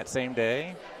 delivering that same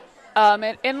day?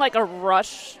 In like a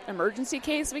rush emergency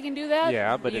case, we can do that.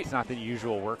 Yeah, but it's not the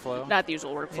usual workflow? Not the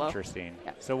usual workflow. Interesting.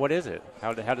 Yeah. So what is it?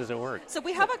 How does it work? So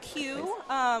we have a queue.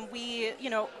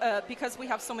 Because we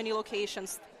have so many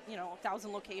locations,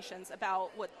 1,000 locations,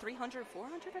 about 300,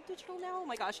 400 are digital now? Oh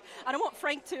my gosh. I don't want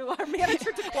Frank our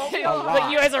manager to quote me on that.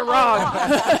 You guys are wrong.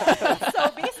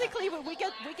 So basically we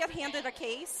get handed a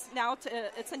case. Now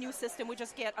it's a new system. We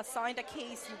just get assigned a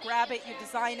case, you grab it, you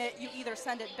design it, you either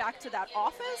send it back to that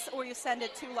office or you send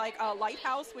it to like a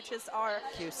Lighthouse, which is our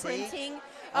QC? printing.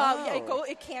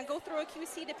 It can go through a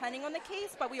QC depending on the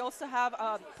case, but we also have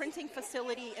a printing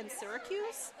facility in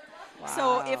Syracuse. Wow.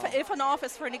 So if an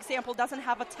office, for an example, doesn't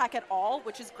have a tech at all,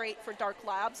 which is great for dark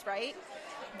labs, right?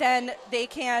 Then we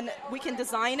can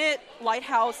design it.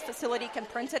 Lighthouse facility can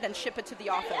print it and ship it to the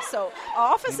office. So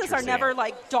offices are never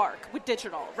like dark with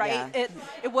digital, right? Yeah.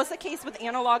 It was the case with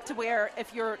analog to where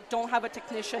if you don't have a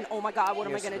technician, oh my God, what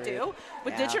am I going to do?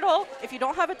 With digital, if you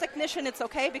don't have a technician, it's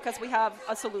okay because we have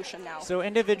a solution now. So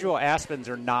individual Aspens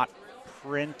are not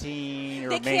printing or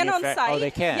they can on site. Oh, they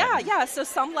can. Yeah. So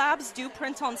some labs do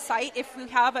print on site. If we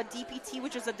have a DPT,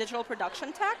 which is a digital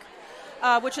production tech,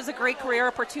 which is a great career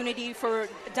opportunity for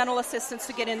dental assistants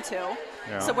to get into.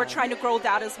 Yeah. So we're trying to grow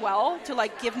that as well to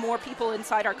like give more people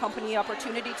inside our company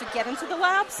opportunity to get into the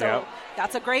lab. So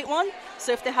that's a great one.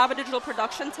 So if they have a digital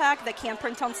production tech that can't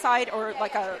print on site, or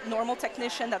like a normal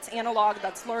technician that's analog,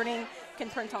 that's learning, can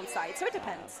print on site. So it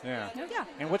depends. Yeah. Yeah.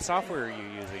 And what software are you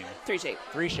using? 3Shape.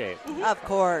 3Shape. Of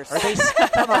course. Are they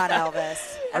Come on,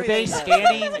 Elvis. Are they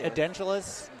scanning a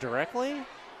dentulous directly?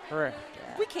 Or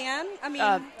We can. I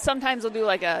mean, sometimes we'll do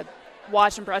like a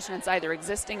wash impression inside their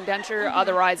existing denture.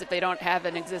 Otherwise, if they don't have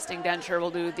an existing denture,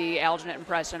 we'll do the alginate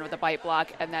impression with a bite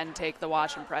block and then take the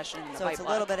wash impression and the So bite it's a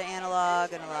block. little bit of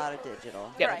analog and a lot of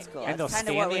digital. Yep. That's cool. And they'll That's kind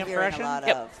of scan what the we're hearing impression? a lot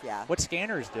Yep. of. Yeah. what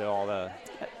scanners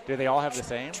do they all have the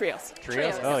same? Trios.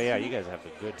 Oh, yeah, you guys have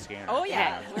a good scanner. oh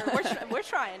yeah, we're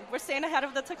trying. We're staying ahead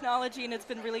of the technology, and it's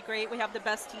been really great. We have the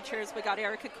best teachers. We got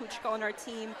Erica Kuchko on our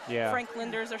team. Yeah. Frank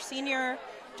Linder's our senior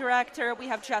director. We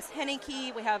have Jess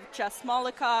Henneke. We have Jess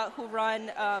Malika, who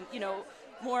run,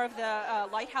 more of the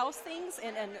lighthouse things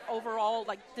and overall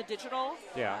like the digital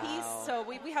piece. So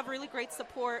we have really great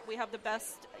support. We have the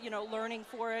best, learning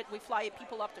for it. We fly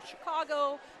people up to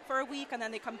Chicago for a week, and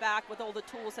then they come back with all the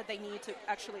tools that they need to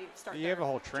actually start. You have a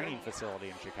whole training facility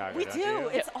in Chicago, We don't do. you?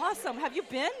 It's awesome. Have you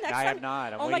been? Next I time? have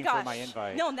not. I'm oh waiting my gosh. for my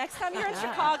invite. No, next time you're in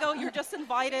Chicago, you're just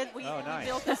invited. We nice.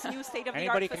 built this new state-of-the-art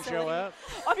Anybody facility. can show up?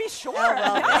 I mean, sure. Oh,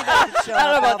 well, anybody can show I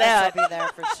don't know up. about that. Elvis will be there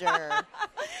for sure.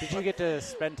 Did you get to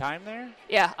spend time there?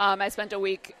 Yeah, I spent a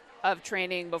week of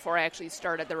training before I actually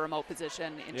started the remote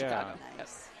position in Chicago.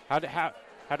 Nice. How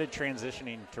did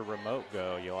transitioning to remote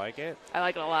go? You like it? I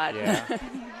like it a lot. Yeah.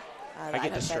 I bet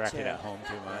get distracted you. at home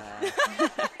too much.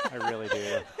 I really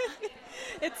do.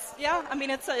 It's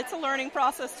a learning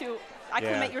process to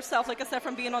acclimate yourself, like I said,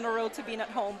 from being on the road to being at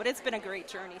home. But it's been a great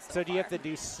journey. So do you have to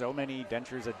do so many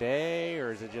dentures a day,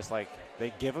 or is it just like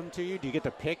they give them to you? Do you get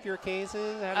to pick your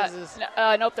cases? How does this?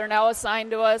 Nope, they're now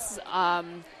assigned to us.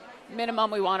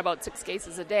 Minimum, we want about 6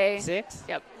 cases a day. 6?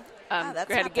 Yep. That's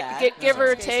not bad. Give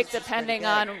or 6 take, cases is depending pretty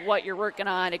on good. what you're working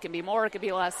on. It can be more, it could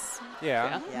be less.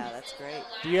 Yeah. Yeah, that's great.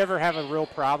 Do you ever have a real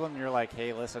problem? You're like,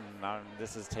 hey, listen,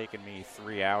 this is taking me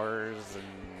 3 hours, and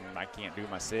I can't do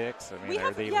my 6. I mean,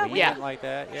 are they lenient like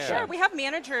that? Yeah. Sure. We have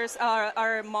managers,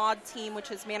 our mod team, which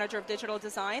is manager of digital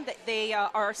design, that they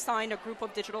are assigned a group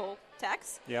of digital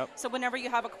techs. Yep. So whenever you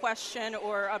have a question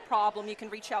or a problem, you can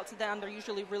reach out to them. They're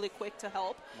usually really quick to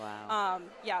help. Wow.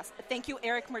 Yes. Thank you,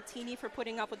 Eric Martini, for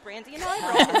putting up with Brandy and I. We're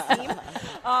on his team.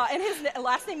 And his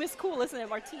last name is cool, isn't it?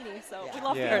 Martini. So we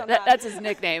love being on that. That's his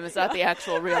nickname. It's not the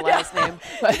actual real last name.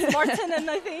 But Martin, and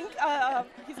I think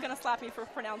he's going to slap me for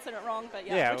pronouncing it wrong. But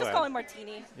we just call him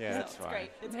Martini. Yeah, so that's it's fine.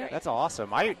 great. It's great. That's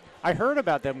awesome. I heard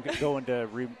about them going to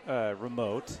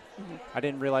remote. I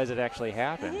didn't realize it actually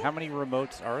happened. How many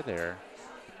remotes are there?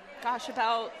 Gosh,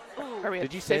 about...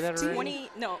 Did you say that already? 20?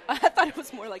 No, I thought it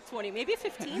was more like 20, maybe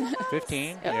 15.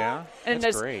 15? Yeah. And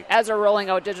That's great. as we're rolling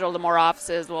out digital to more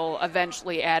offices, we'll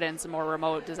eventually add in some more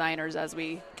remote designers as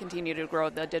we continue to grow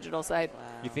the digital side.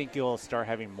 You think you'll start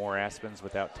having more Aspens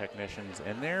without technicians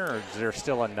in there, or is there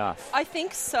still enough? I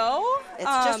think so. It's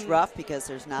just rough because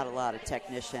there's not a lot of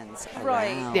technicians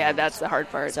around. Yeah, that's the hard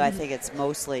part. So I think it's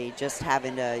mostly just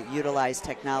having to utilize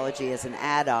technology as an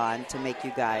add-on to make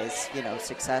you guys,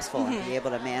 successful and be able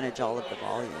to manage all of the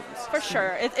volumes. For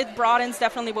sure. It broadens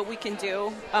definitely what we can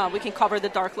do. We can cover the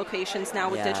dark locations now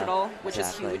with digital, which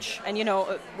is huge. And,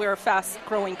 we're a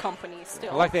fast-growing company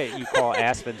still. I like that you call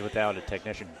Aspens without a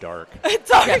technician dark.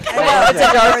 Dark. Well,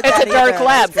 it's a dark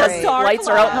lab because lights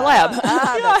are out in the lab.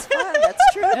 That's fun.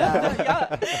 That's true, though.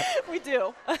 Yeah, we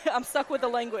do. I'm stuck with the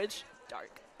language. Dark.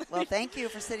 Well, thank you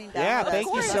for sitting down. Yeah, with thank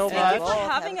us. you so much. Thank you for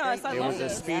having us. I It love was a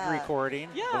speed recording,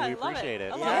 Yeah, but we I love appreciate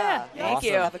it. I love Yeah. Thank Awesome.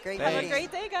 you. Have a great day. Have a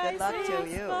great day, guys. Good luck to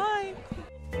you. Bye.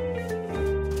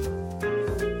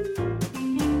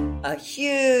 A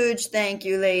huge thank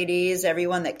you, ladies,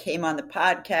 everyone that came on the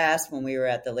podcast when we were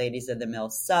at the Ladies of the Mill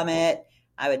Summit.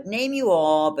 I would name you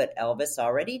all, but Elvis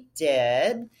already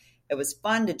did. It was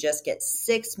fun to just get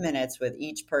 6 minutes with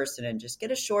each person and just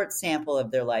get a short sample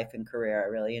of their life and career. I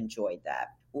really enjoyed that.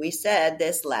 We said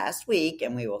this last week,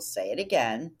 and we will say it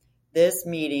again. This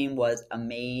meeting was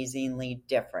amazingly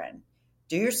different.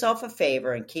 Do yourself a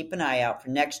favor and keep an eye out for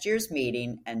next year's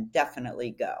meeting and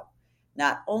definitely go.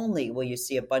 Not only will you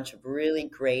see a bunch of really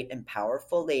great and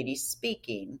powerful ladies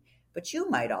speaking, but you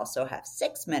might also have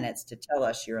 6 minutes to tell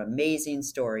us your amazing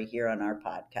story here on our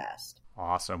podcast.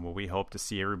 Awesome. Well, we hope to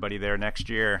see everybody there next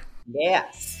year.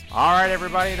 Yes. All right,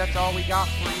 everybody. That's all we got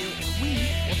for you. And we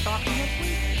will talk to you next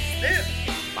week.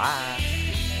 Bye.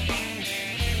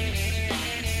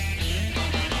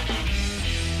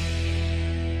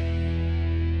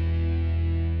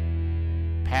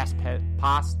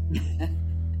 past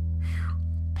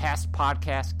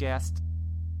podcast guest